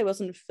the middle. I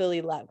wasn't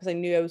fully left because I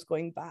knew I was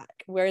going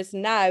back. Whereas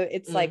now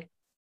it's like,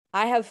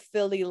 I have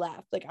fully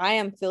left, like I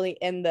am fully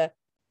in the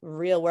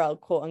real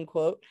world, quote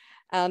unquote.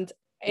 And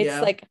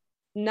it's like,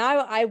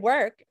 now I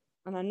work,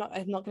 and I'm not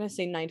going to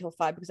say 9 till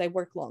 5, because I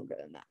work longer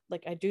than that.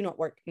 Like I do not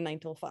work 9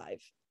 till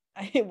 5.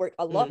 I work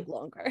a lot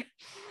longer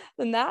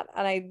than that.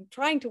 And I'm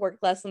trying to work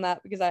less than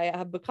that because I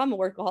have become a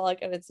workaholic,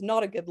 and it's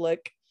not a good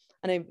look.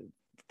 And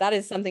that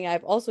is something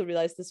I've also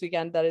realized this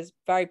weekend that is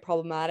very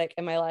problematic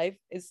in my life.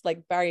 It's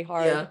like very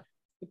hard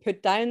to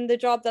put down the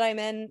job that I'm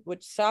in,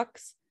 which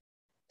sucks.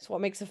 It's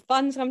what makes it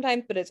fun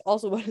sometimes, but it's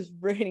also what is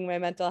ruining my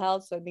mental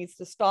health, so it needs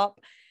to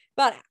stop.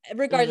 But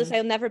regardless,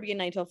 I'll never be a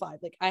 9 to 5.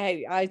 Like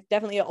I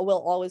definitely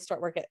will always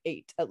start work at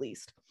 8 at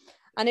least.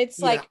 And it's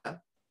like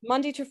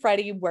Monday to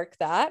Friday, you work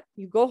that,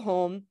 you go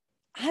home.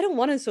 I don't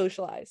want to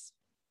socialize.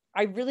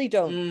 I really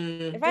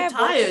don't. If you're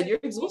tired, you're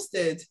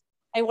exhausted.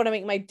 I want to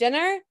make my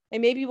dinner. I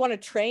maybe want to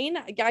train.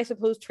 I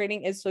suppose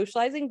training is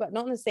socializing, but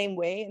not in the same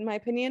way, in my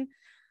opinion.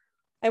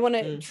 I want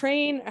to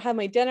train, have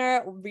my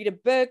dinner, read a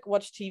book,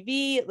 watch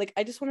TV. Like,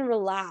 I just want to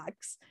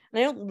relax. And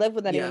I don't live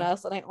with anyone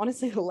else. And I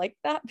honestly like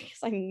that because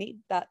I need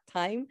that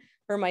time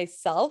for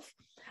myself.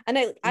 And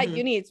at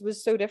uni, it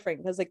was so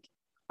different because like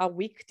a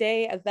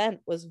weekday event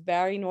was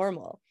very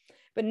normal.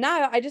 But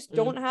now I just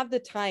don't have the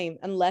time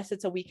unless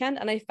it's a weekend.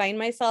 And I find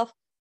myself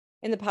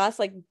in the past,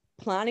 like,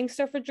 planning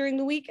stuff for during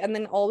the week and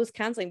then always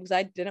canceling because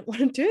I didn't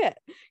want to do it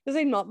because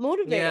I'm not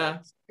motivated.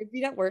 I've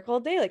been at work all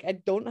day. Like, I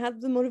don't have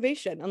the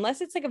motivation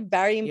unless it's like a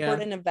very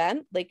important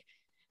event. Like,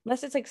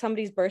 unless it's like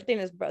somebody's birthday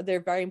and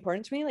they're very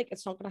important to me, like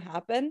it's not going to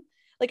happen.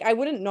 Like, I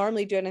wouldn't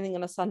normally do anything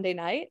on a Sunday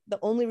night. The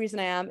only reason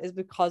I am is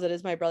because it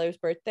is my brother's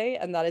birthday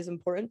and that is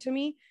important to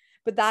me.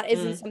 But that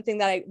isn't something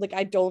that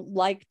I don't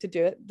like to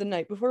do it the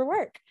night before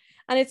work.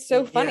 And it's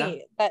so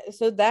funny that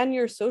so then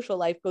your social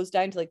life goes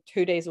down to like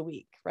 2 days a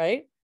week,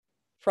 right?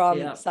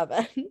 From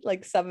 7,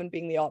 like 7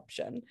 being the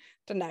option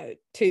to now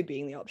 2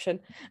 being the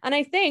option. And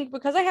I think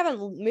because I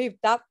haven't moved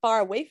that far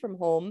away from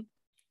home,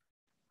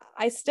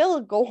 I still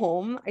go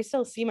home. I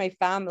still see my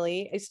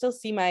family. I still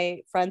see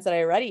my friends that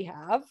I already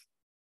have.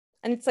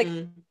 And it's like,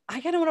 I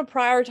kind of want to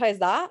prioritize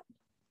that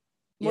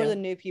more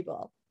than new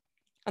people.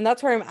 And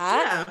that's where I'm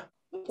at.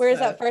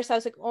 Whereas at first I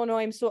was like, oh no,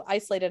 I'm so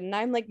isolated. And now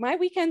I'm like, my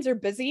weekends are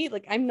busy.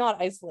 Like, I'm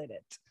not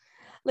isolated.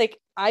 Like,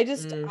 I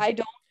just, I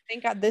don't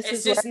think this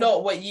is just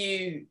not what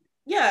you,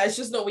 it's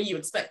just not what you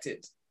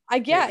expected.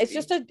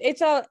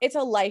 It's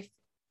a life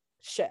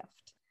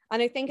shift.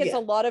 And I think it's a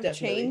lot of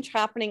change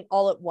happening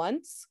all at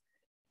once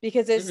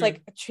because it's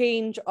like a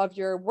change of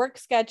your work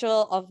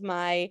schedule, of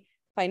my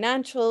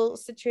financial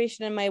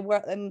situation and my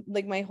work, and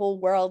like my whole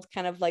world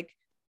kind of like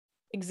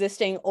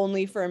existing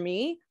only for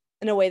me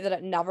in a way that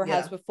it never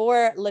has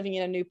before, living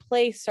in a new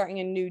place, starting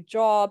a new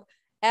job,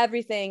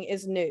 everything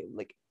is new.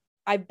 Like,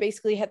 I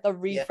basically hit the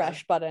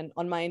refresh button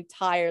on my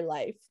entire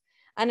life.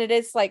 And it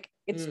is like,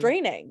 it's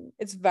draining.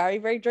 It's very,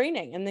 very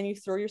draining. And then you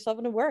throw yourself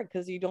into work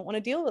because you don't want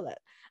to deal with it.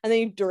 And then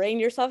you drain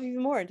yourself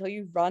even more until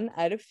you run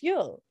out of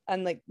fuel.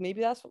 And like,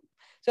 maybe that's what,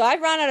 so I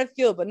ran out of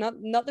fuel, but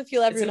not the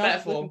fuel everyone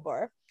else is looking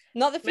for.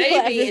 Not the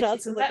fuel everyone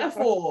else is looking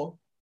for.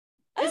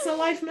 It's a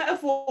life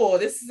metaphor.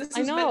 This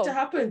is meant to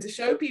happen to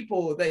show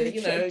people that,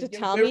 you know,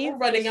 we're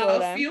running out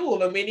of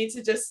fuel and we need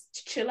to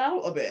just chill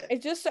out a bit.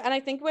 It's just, and I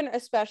think when,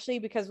 especially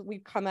because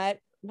we've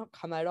not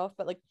come out of,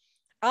 but like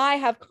I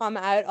have come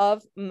out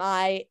of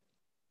my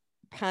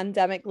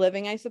pandemic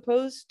living, I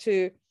suppose,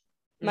 to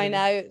my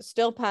now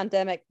still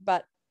pandemic,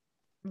 but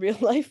real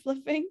life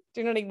living.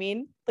 Do you know what I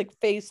mean? Like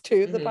phase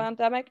 2 of the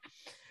pandemic,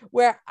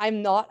 where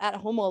I'm not at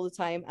home all the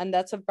time. And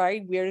that's a very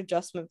weird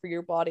adjustment for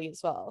your body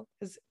as well,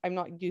 because I'm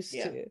not used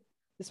to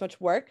this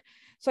much work.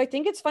 So I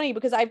think it's funny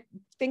because I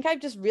think I've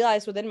just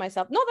realized within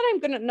myself, not that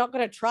I'm not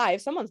gonna try.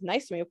 If someone's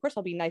nice to me, of course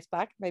I'll be nice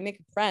back. If I make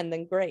a friend,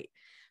 then great.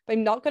 But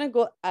I'm not gonna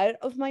go out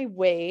of my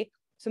way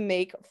to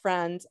make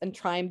friends and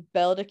try and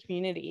build a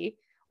community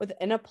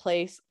within a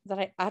place that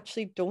I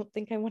actually don't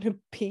think I want to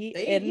be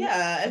in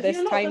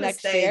this time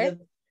next year.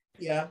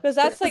 Because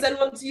that's like, then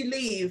once you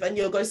leave and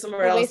you'll go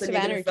somewhere else and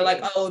you're gonna feel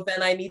like, oh,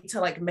 then I need to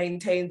like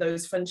maintain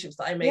those friendships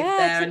that I made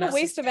there. It's like a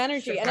waste of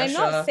energy. And I'm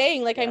not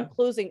saying like I'm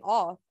closing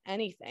off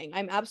anything.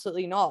 I'm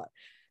absolutely not.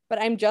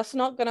 But I'm just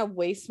not gonna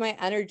waste my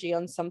energy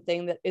on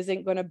something that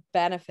isn't gonna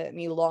benefit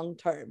me long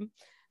term.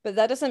 But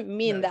that doesn't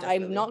mean that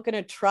I'm not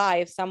gonna try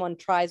if someone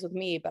tries with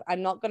me, but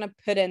I'm not gonna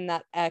put in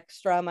that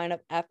extra amount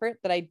of effort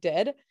that I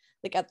did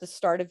like at the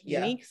start of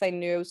uni, because I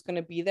knew I was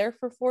gonna be there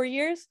for 4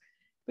 years.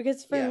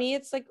 Because for me,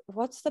 it's like,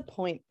 what's the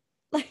point?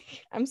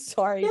 Like, I'm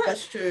sorry. Yeah,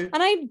 that's true.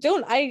 And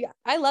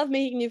I love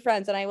making new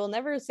friends and I will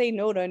never say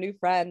no to a new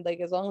friend, like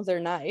as long as they're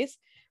nice.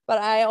 But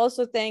I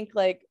also think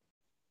like,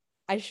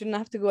 I shouldn't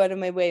have to go out of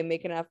my way and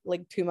make enough,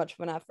 like too much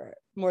of an effort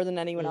more than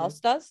anyone else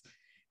does.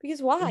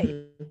 Because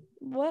why?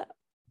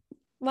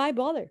 Why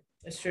bother?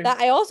 It's true.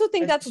 I also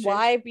think that's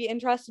why I'd be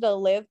interested to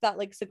live that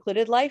like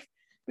secluded life.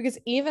 Because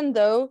even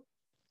though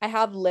I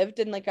have lived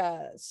in like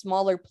a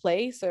smaller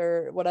place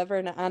or whatever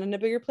and in a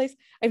bigger place,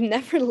 I've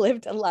never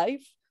lived a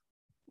life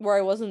where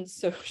I wasn't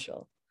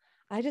social.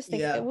 I just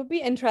think it would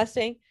be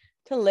interesting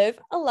to live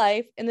a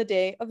life in the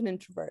day of an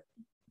introvert.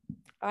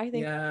 I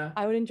think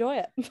I would enjoy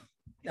it.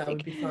 That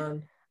would be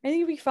fun. I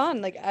think it'd be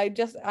fun. Like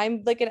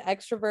I'm like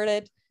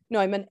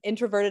I'm an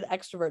introverted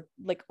extrovert,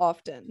 like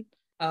often.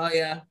 Oh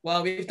yeah.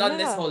 Well, we've done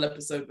this whole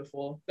episode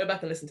before. Go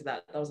back and listen to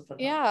that. That was a fun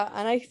one.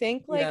 And I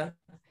think like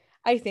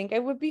I think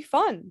it would be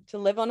fun to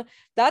live on.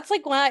 That's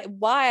like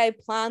why I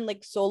plan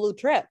like solo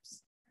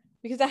trips,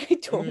 because I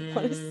don't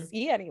want to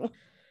see anyone.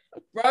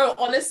 Bro,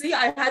 honestly,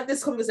 I had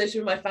this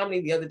conversation with my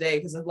family the other day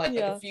because of like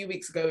a few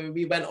weeks ago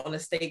we went on a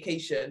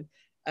staycation.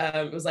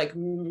 It was like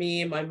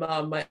me, my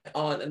mom, my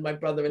aunt, and my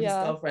brother and his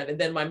girlfriend. And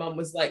then my mom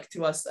was like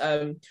to us,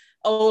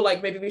 oh,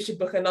 like maybe we should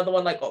book another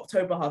one like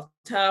October half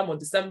term or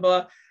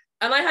December.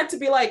 And I had to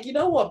be like, you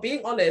know what,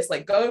 being honest,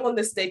 like going on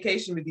this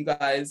staycation with you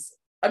guys,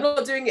 I'm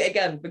not doing it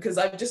again because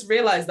I've just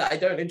realized that I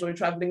don't enjoy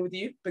traveling with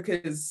you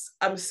because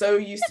I'm so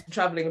used to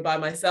traveling by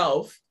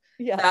myself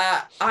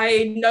that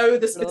I know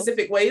the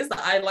specific ways that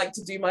I like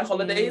to do my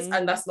holidays,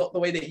 and that's not the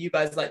way that you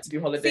guys like to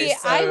do holidays. See,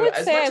 so I would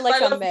say I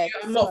like a mix.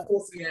 I'm not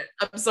forcing it.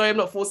 I'm sorry, I'm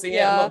not forcing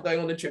it. I'm not going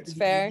on a trip with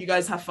you. You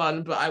guys have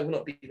fun, but I will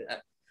not be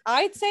there.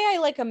 I'd say I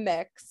like a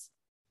mix,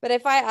 but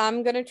if I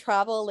am gonna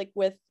travel like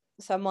with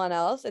someone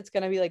else, it's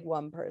gonna be like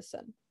one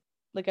person.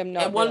 Like I'm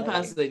not one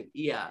person,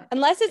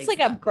 unless it's like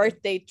a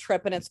birthday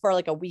trip and it's for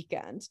like a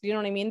weekend. Do you know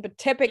what I mean? But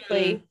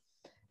typically,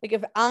 like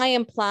if I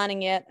am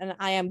planning it and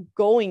I am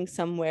going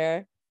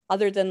somewhere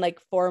other than like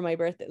for my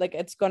birthday, like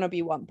it's gonna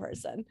be one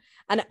person,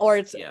 and or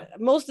it's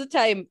most of the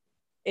time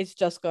it's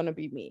just gonna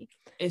be me.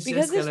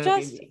 Because it's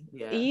just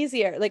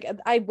easier. Like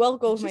I will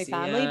go with my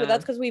family, but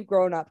that's because we've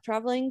grown up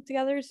traveling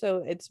together,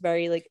 so it's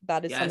very like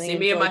that is something. See,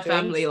 me and my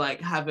family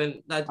like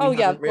haven't. Of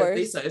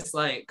course. So it's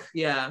like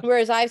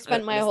Whereas I've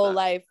spent my whole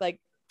life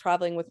like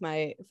traveling with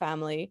my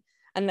family,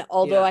 and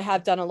although I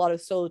have done a lot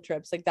of solo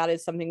trips, like that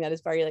is something that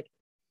is very like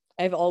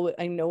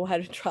I know how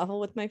to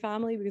travel with my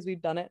family because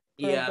we've done it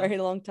for a very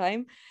long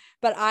time.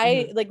 But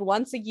I like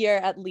once a year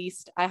at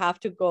least I have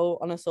to go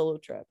on a solo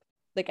trip.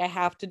 Like I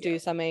have to do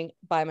something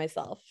by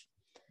myself.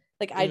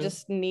 Like I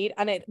just need,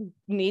 and it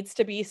needs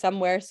to be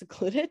somewhere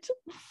secluded,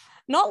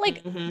 not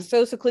like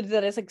so secluded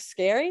that it's like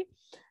scary,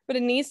 but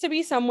it needs to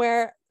be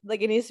somewhere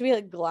like it needs to be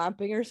like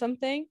glamping or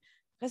something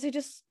because I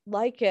just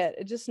like it.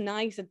 It's just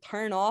nice to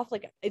turn off.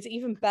 Like it's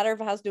even better if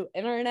it has no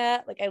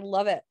internet. Like I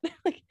love it.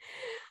 Like,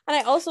 and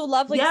I also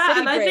love like city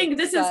and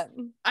breaks,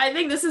 I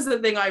think this is the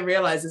thing I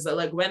realize is that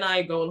like when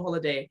I go on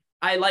holiday,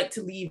 I like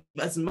to leave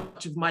as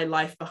much of my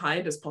life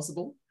behind as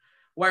possible.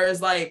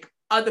 Whereas like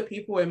other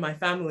people in my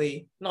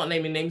family, not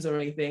naming names or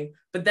anything,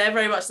 but they're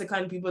very much the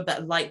kind of people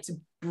that like to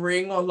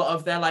bring a lot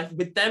of their life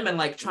with them and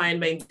like try and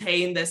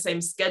maintain their same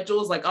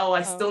schedules. Like,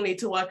 I still need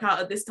to work out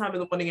at this time in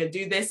the morning and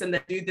do this and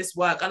then do this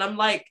work. And I'm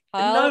like,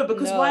 no,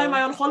 because why am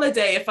I on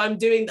holiday if I'm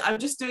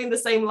just doing the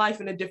same life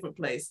in a different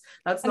place?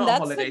 That's not a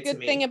holiday to me. That's the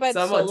good thing about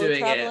solo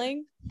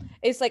traveling.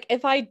 It's like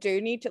if I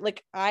do need to,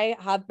 like I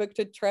have booked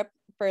a trip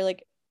for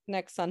like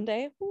next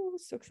Sunday. Oh,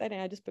 so exciting.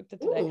 I just booked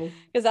it today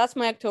because that's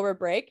my October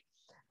break.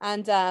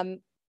 And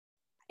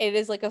it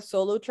is like a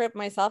solo trip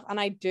myself, and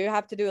I do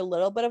have to do a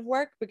little bit of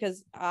work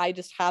because I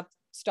just have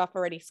stuff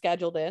already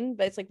scheduled in,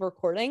 but it's like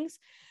recordings.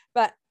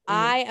 But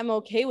I am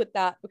okay with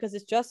that because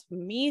it's just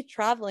me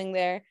traveling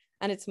there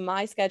and it's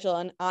my schedule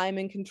and I'm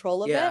in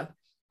control of it.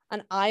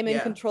 And I'm in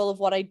control of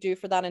what I do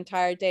for that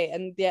entire day.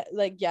 And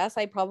like, yes,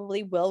 I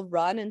probably will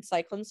run and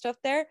cycle and stuff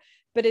there,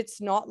 but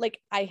it's not like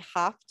I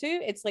have to.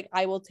 It's like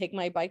I will take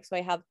my bike, so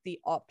I have the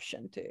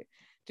option to.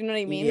 Do you know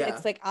what I mean?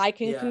 It's like I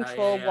can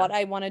control what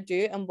I want to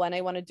do and when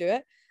I want to do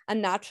it.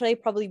 And naturally, I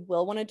probably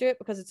will want to do it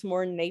because it's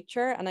more in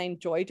nature and I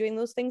enjoy doing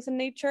those things in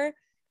nature.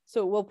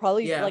 So we'll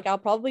probably like I'll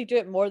probably do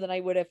it more than I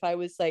would if I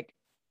was like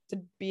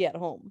to be at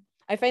home.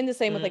 I find the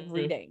same with like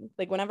reading.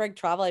 Like whenever I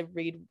travel, I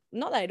read.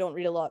 Not that I don't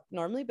read a lot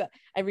normally, but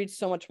I read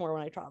so much more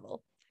when I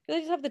travel because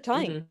I just have the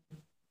time.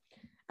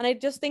 And I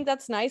just think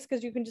that's nice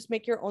because you can just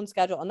make your own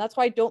schedule. And that's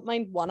why I don't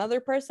mind one other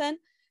person,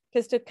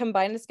 because to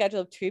combine the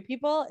schedule of two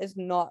people is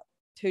not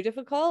too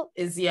difficult.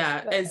 It's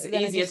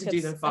easier to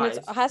do than five.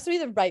 It has to be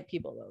the right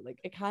people though. Like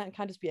it can't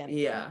just be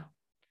anything.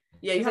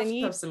 You have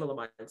to have similar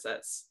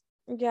mindsets.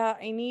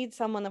 I need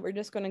someone that we're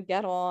just going to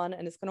get on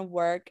and it's going to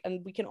work,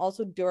 and we can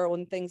also do our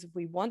own things if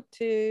we want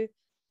to,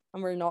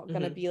 and we're not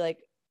going to be like,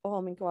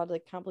 oh my god,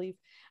 like can't believe,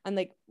 and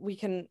like we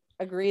can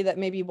agree that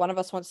maybe one of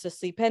us wants to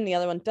sleep in, the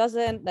other one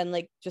doesn't, then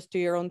like just do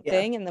your own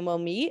thing and then we'll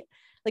meet.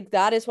 Like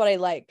that is what I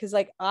like, because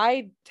like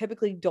I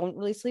typically don't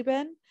really sleep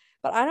in,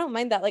 but I don't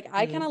mind that. Like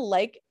I kind of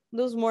like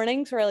those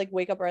mornings where I like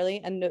wake up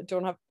early and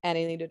don't have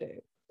anything to do.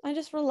 I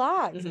just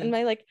relax in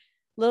my like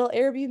little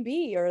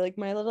Airbnb or like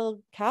my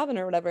little cabin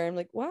or whatever. I'm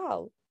like,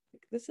 wow,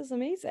 this is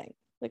amazing.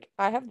 Like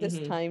I have this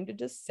time to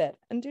just sit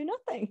and do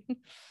nothing.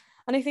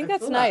 And I think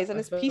that's nice and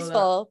it's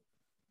peaceful.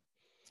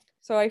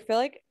 So I feel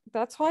like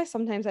that's why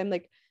sometimes I'm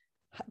like,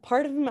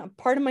 part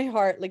of my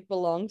heart like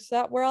belongs to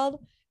that world,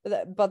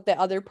 but the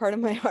other part of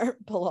my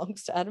heart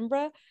belongs to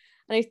Edinburgh.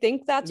 And I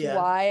think that's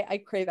why I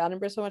crave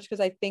Edinburgh so much, because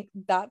I think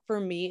that for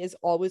me is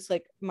always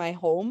like my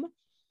home.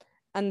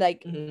 And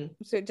like,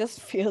 so it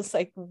just feels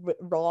like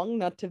wrong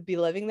not to be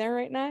living there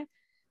right now.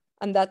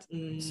 And that's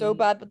so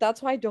bad. But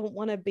that's why I don't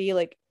want to be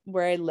like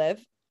where I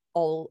live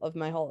all of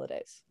my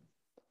holidays,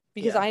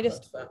 because I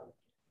just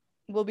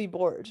will be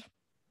bored.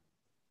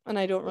 And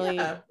I don't really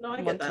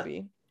want to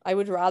be. I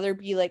would rather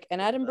be like in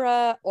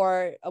Edinburgh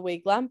or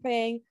away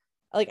glamping.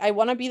 Like I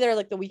want to be there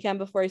like the weekend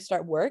before I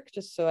start work,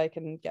 just so I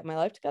can get my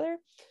life together.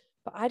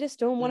 But I just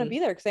don't want to be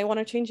there because I want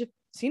to change the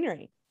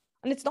scenery.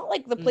 And it's not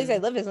like the place I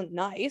live isn't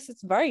nice.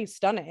 It's very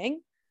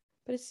stunning.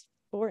 but it's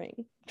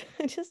boring.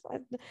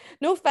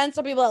 No offense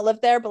to people that live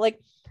there, but like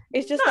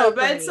it's just no,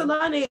 but it's a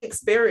learning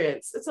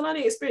experience. It's a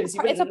learning experience.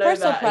 You wouldn't know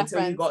personal that preference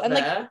until you got and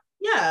there. Like,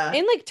 yeah.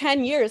 In like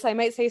 10 years, I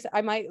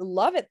might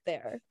love it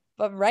there.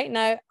 But right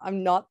now,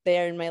 I'm not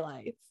there in my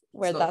life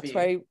where that's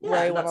where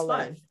I want to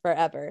live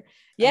forever.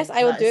 Yes,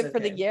 I will do it for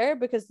the year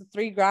because the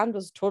 $3,000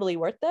 was totally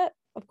worth it.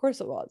 Of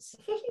course it was.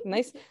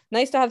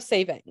 nice to have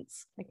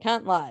savings. I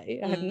can't lie.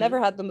 I have never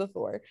had them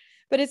before.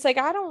 But it's like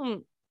I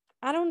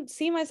don't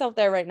see myself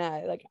there right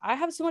now. Like I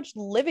have so much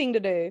living to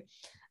do.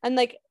 And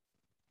like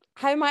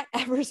how am I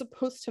ever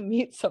supposed to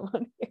meet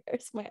someone here?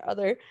 It's my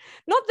other,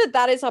 not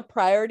that is a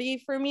priority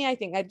for me. I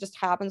think it just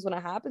happens when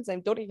it happens. I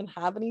don't even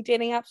have any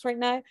dating apps right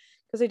now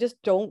because I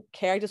just don't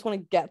care. I just want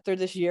to get through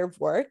this year of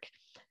work.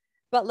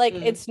 But like,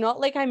 it's not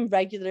like I'm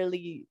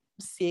regularly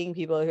seeing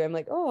people who I'm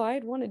like, oh,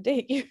 I'd want to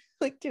date you.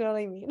 Like, do you know what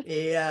I mean?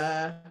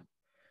 Yeah.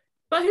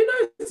 But who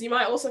knows? You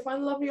might also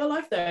find the love of your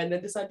life there and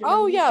then decide to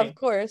of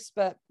course.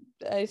 But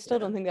I still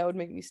don't think that would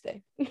make me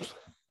stay.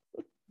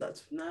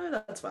 That's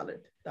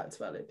valid. That's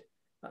valid.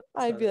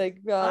 I'd be like,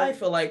 I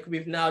feel like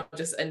we've now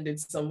just ended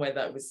somewhere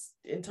that was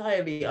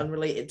entirely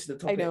unrelated to the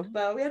topic. I know.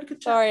 But we had a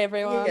good chat. Sorry,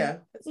 everyone. Yeah,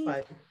 it's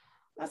fine.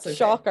 That's okay.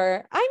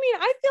 Shocker. I mean,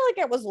 I feel like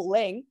it was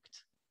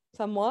linked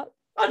somewhat.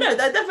 Oh no,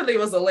 that definitely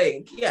was a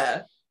link.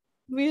 Yeah.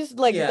 We just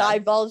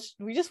divulged.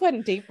 We just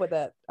went deep with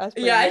it. I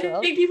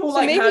think people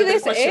heard the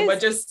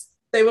question,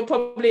 they were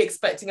probably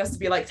expecting us to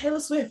be like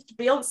Taylor Swift,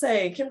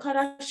 Beyonce, Kim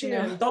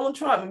Kardashian, Donald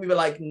Trump, and we were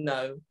like,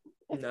 no,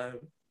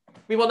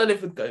 we want to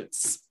live with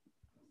goats.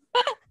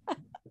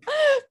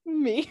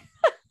 Me.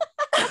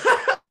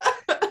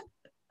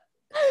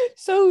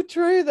 So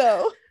true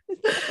though.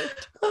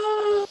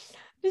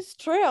 It's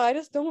true. I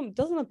just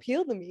doesn't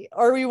appeal to me.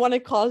 Or we want to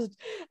cause,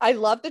 I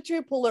love the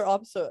two polar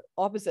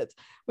opposites.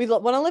 We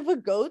want to live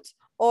with goats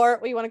or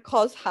we want to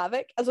cause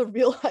havoc as a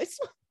real housewife.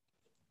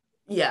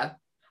 Yeah.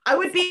 I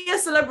would be a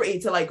celebrity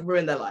to like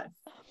ruin their life.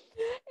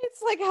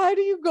 It's like, how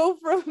do you go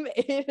from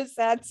A to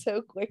Z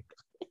so quickly?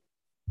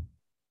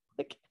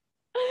 Like,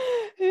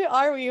 who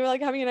are we? We're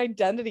like having an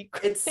identity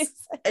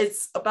crisis.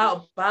 It's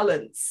about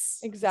balance.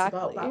 Exactly.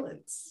 It's about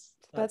balance.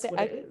 That's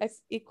what it is.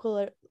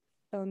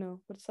 Oh no,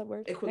 what's that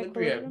word?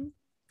 Equilibrium.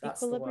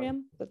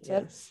 Equilibrium. That's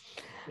it.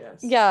 Yes.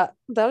 Yeah,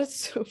 that is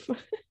so fun.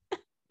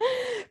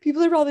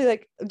 People are probably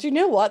like, do you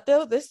know what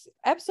though? This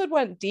episode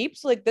went deep.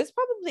 So like this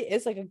probably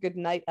is like a good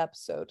night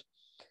episode.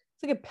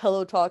 It's like a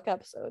pillow talk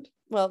episode.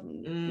 Well,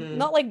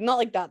 not like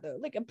that though.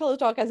 Like a pillow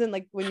talk as in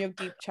like when you have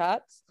deep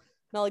chats,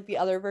 not like the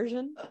other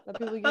version that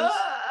people use.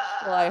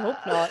 Well, I hope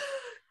not.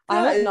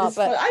 I hope not,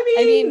 but I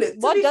mean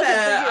what does it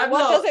for you?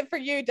 What does it for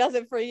you? Does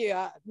it for you?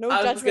 No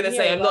judgment. I was gonna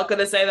say, I'm not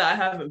gonna say that I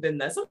haven't been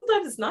there.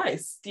 Sometimes it's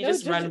nice. You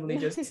just randomly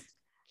just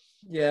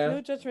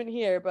no judgment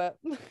here, but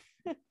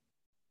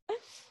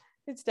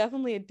it's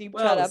definitely a deep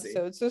chat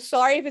episode. So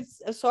sorry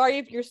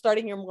if you're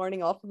starting your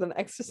morning off with an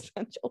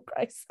existential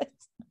crisis.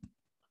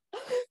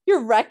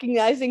 You're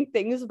recognizing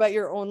things about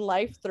your own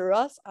life through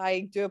us.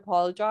 I do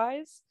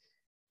apologize,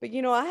 but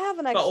you know I have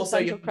an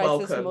existential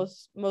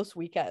crisis most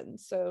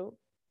weekends, so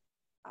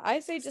I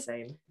say just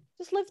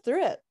live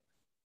through it.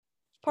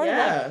 It's part of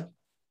life.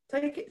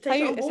 It's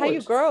how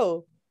you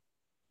grow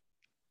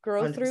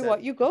through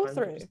what you go 100%.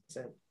 Through.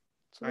 That's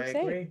what I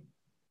agree.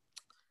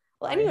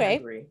 Well,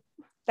 anyway,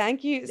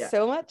 thank you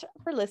so much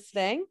for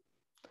listening,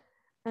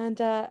 and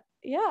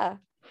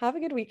have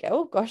a good week.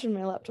 Oh gosh, and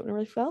my laptop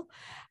nearly fell.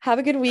 Have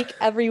a good week,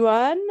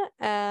 everyone.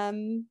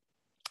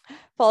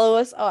 Follow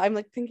us. Oh, I'm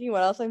like thinking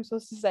what else I'm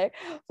supposed to say.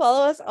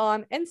 Follow us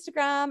on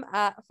Instagram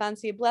at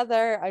Fancy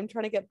Blether. I'm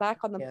trying to get back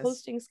on the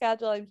posting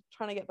schedule. I'm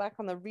trying to get back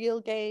on the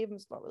real game.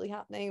 It's not really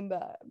happening,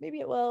 but maybe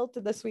it will to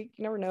this week.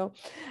 You never know.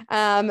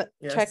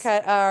 Check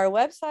out our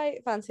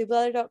website,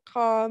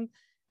 fancyblether.com.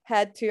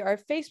 Head to our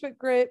Facebook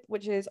group,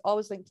 which is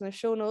always linked in the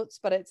show notes,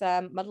 but it's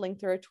Muddling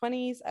Through Our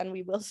 20s, and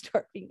we will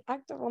start being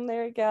active on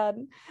there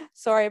again.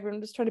 Sorry, everyone,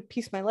 I'm just trying to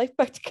piece my life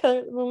back together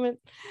at the moment.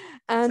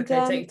 And it's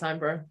okay, take time,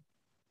 bro.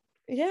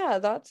 Yeah,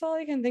 that's all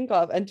I can think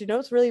of. And do you know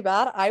what's really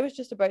bad? I was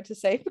just about to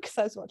say, because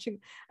I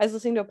was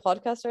listening to a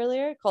podcast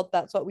earlier called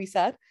That's What We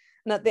Said,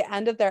 and at the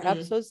end of their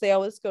episodes they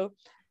always go,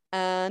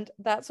 and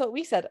that's what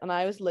we said, and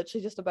I was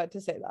literally just about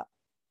to say that.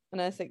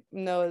 And I was like,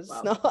 no, it's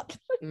not.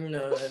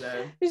 No.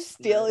 You're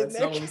stealing that's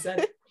not what we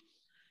said.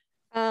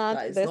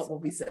 That is not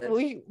what we said.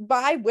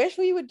 But I wish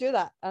we would do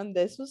that. And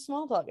this was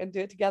small talk and do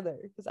it together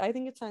because I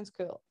think it sounds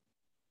cool.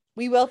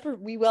 We will do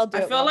it.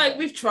 I feel like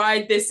we've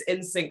tried this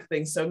NSYNC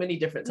thing so many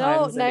different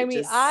times. No,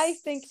 Naomi, I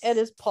think it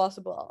is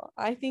possible.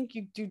 I think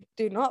you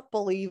do not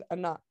believe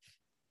enough.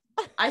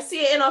 I see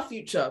it in our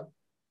future,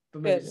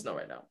 but maybe it's not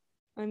right now.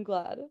 I'm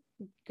glad.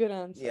 Good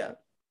answer. Yeah.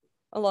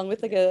 Along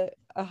with like a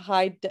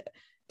high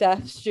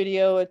def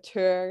studio, a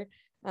tour,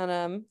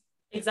 and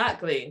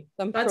exactly.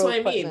 That's what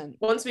I mean.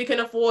 Once we can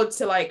afford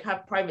to like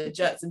have private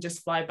jets and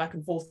just fly back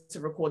and forth to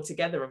record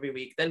together every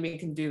week, then we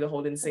can do the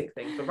whole NSYNC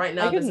thing. But right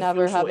now, I could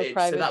never have a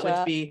private jet.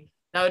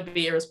 That would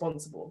be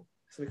irresponsible.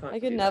 So we can't. I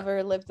could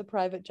never live the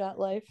private jet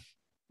life.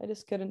 I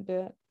just couldn't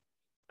do it.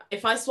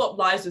 if I swap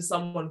lives with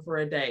someone for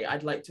a day,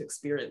 I'd like to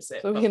experience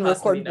it. So we can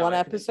record one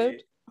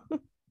episode.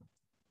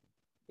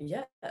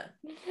 Yeah,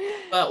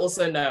 but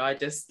also no, I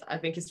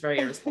think it's very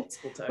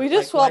irresponsible to. We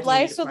just swap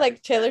lives with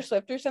like Taylor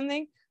Swift or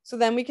something, so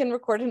then we can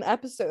record an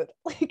episode.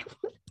 Like,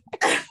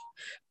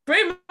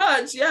 pretty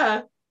much,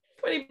 yeah,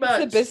 pretty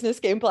much. It's a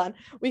business game plan.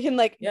 We can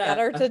like get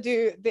her to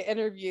do the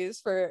interviews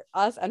for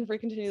us and for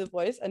Continue the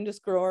Voice, and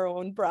just grow our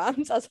own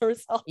brands as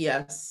ourselves.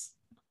 Yes.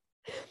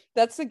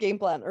 That's the game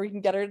plan. Or we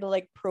can get her to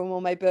like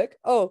promo my book.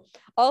 Oh,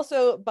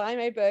 also buy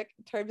my book,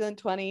 Turbulent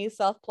 20,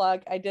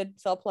 self-plug. I did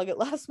self-plug it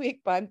last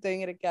week, but I'm doing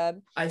it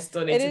again. I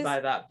still need to buy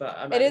that,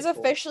 but it is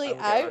officially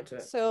out.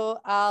 So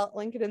I'll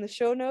link it in the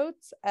show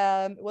notes.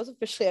 It was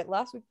officially out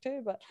last week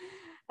too, but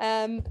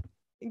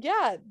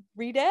yeah,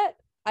 read it.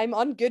 I'm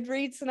on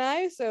Goodreads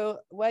now, so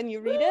when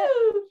you read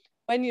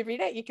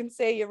it, you can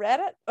say you read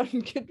it on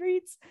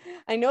Goodreads.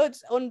 I know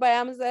it's owned by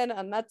Amazon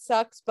and that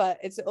sucks, but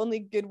it's the only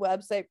good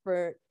website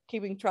for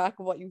keeping track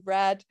of what you've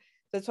read.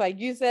 That's why I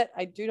use it.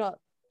 I do not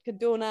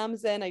condone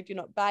Amazon. I do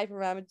not buy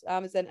from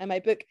Amazon, and my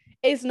book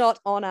is not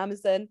on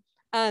Amazon,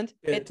 and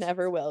it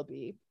never will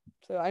be.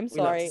 So I'm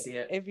sorry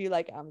if you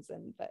like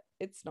Amazon, but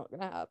it's not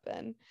going to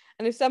happen.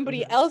 And if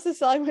somebody else is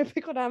selling my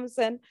book on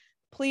Amazon,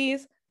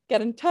 please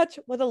get in touch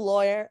with a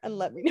lawyer and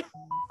let me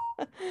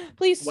know.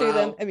 Please sue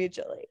them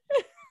immediately.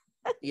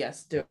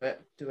 Yes, do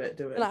it.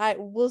 And I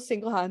will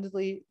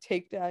single-handedly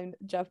take down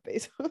Jeff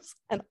Bezos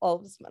and all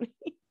of his money.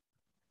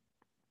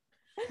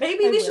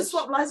 Maybe we should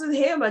swap lives with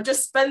him and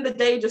just spend the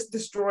day just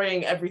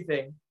destroying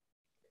everything.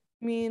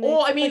 I mean,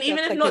 even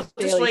if not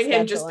destroying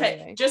him,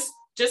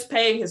 just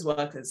paying his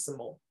workers some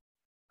more.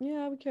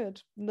 Yeah, we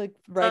could. Like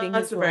writing.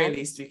 That's the very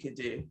least we could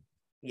do.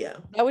 Yeah.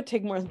 That would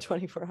take more than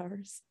 24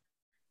 hours.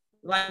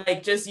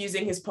 Like just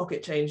using his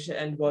pocket change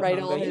and write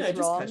all his wrongs.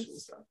 Just casual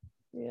stuff.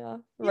 Yeah,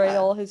 write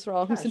all his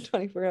wrongs in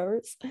 24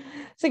 hours.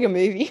 It's like a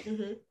movie.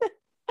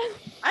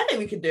 I think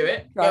we could do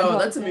it. Oh,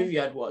 that's a movie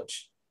I'd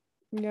watch.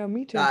 Yeah,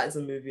 me too. That is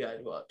a movie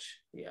I'd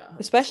watch. Yeah.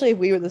 Especially if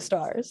we were the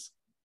stars.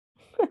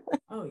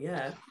 Oh,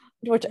 yeah.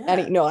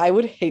 I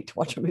would hate to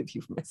watch a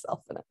movie for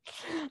myself in it.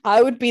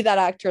 I would be that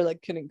actor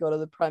that couldn't go to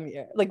the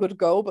premiere. Like would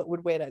go, but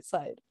would wait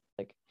outside.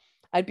 Like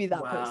I'd be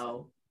that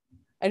person.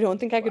 I don't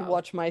think I could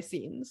watch my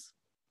scenes.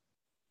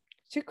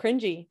 Too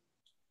cringy.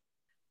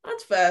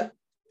 That's fair.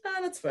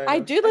 That's fair. I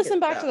do listen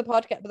back to the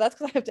podcast, but that's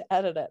because I have to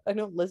edit it. I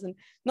don't listen.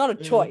 Not a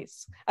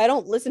choice. I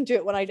don't listen to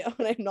it when I'm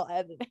not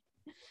editing.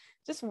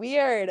 Just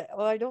weird.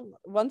 Well, I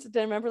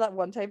remember that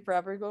one time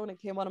forever ago when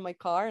it came on in my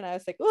car and I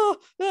was like, oh,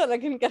 and I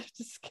couldn't get it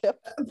to skip.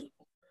 It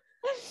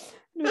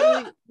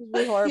was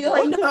really horrible. You're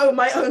like, no,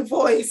 my own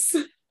voice.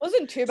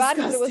 Wasn't too bad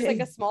because it was like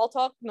a small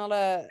talk, not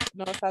a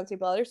fancy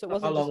blather. So it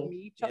wasn't just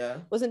me.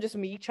 Wasn't just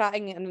me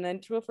chatting in an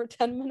intro for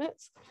 10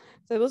 minutes.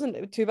 So it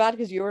wasn't too bad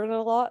because you were in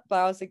a lot. But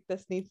I was like,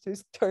 this needs to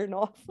turn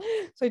off.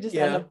 So I just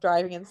ended up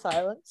driving in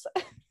silence.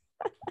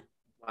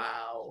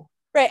 Wow.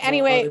 Right.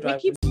 Anyway,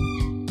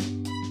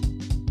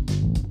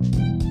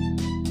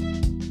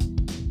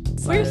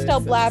 we're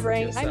still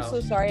blabbering. I'm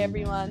so sorry,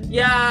 everyone.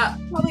 Yeah.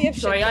 Probably have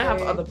sorry, I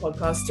have other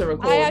podcasts to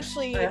record. I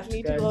actually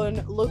need to go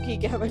and low-key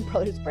get my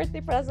brother's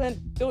birthday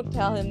present. Don't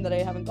tell him that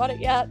I haven't got it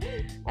yet.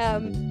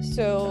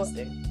 So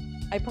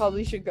I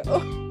probably should go.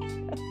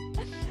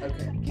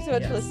 Okay. Thank you so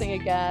much for listening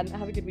again.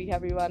 Have a good week,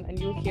 everyone. And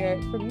you'll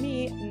hear from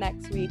me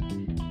next week.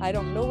 I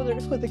don't know whether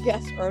it's with a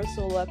guest or a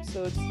solo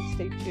episode, so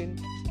stay tuned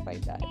to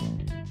find out.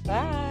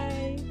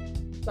 Bye.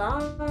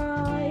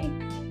 Bye.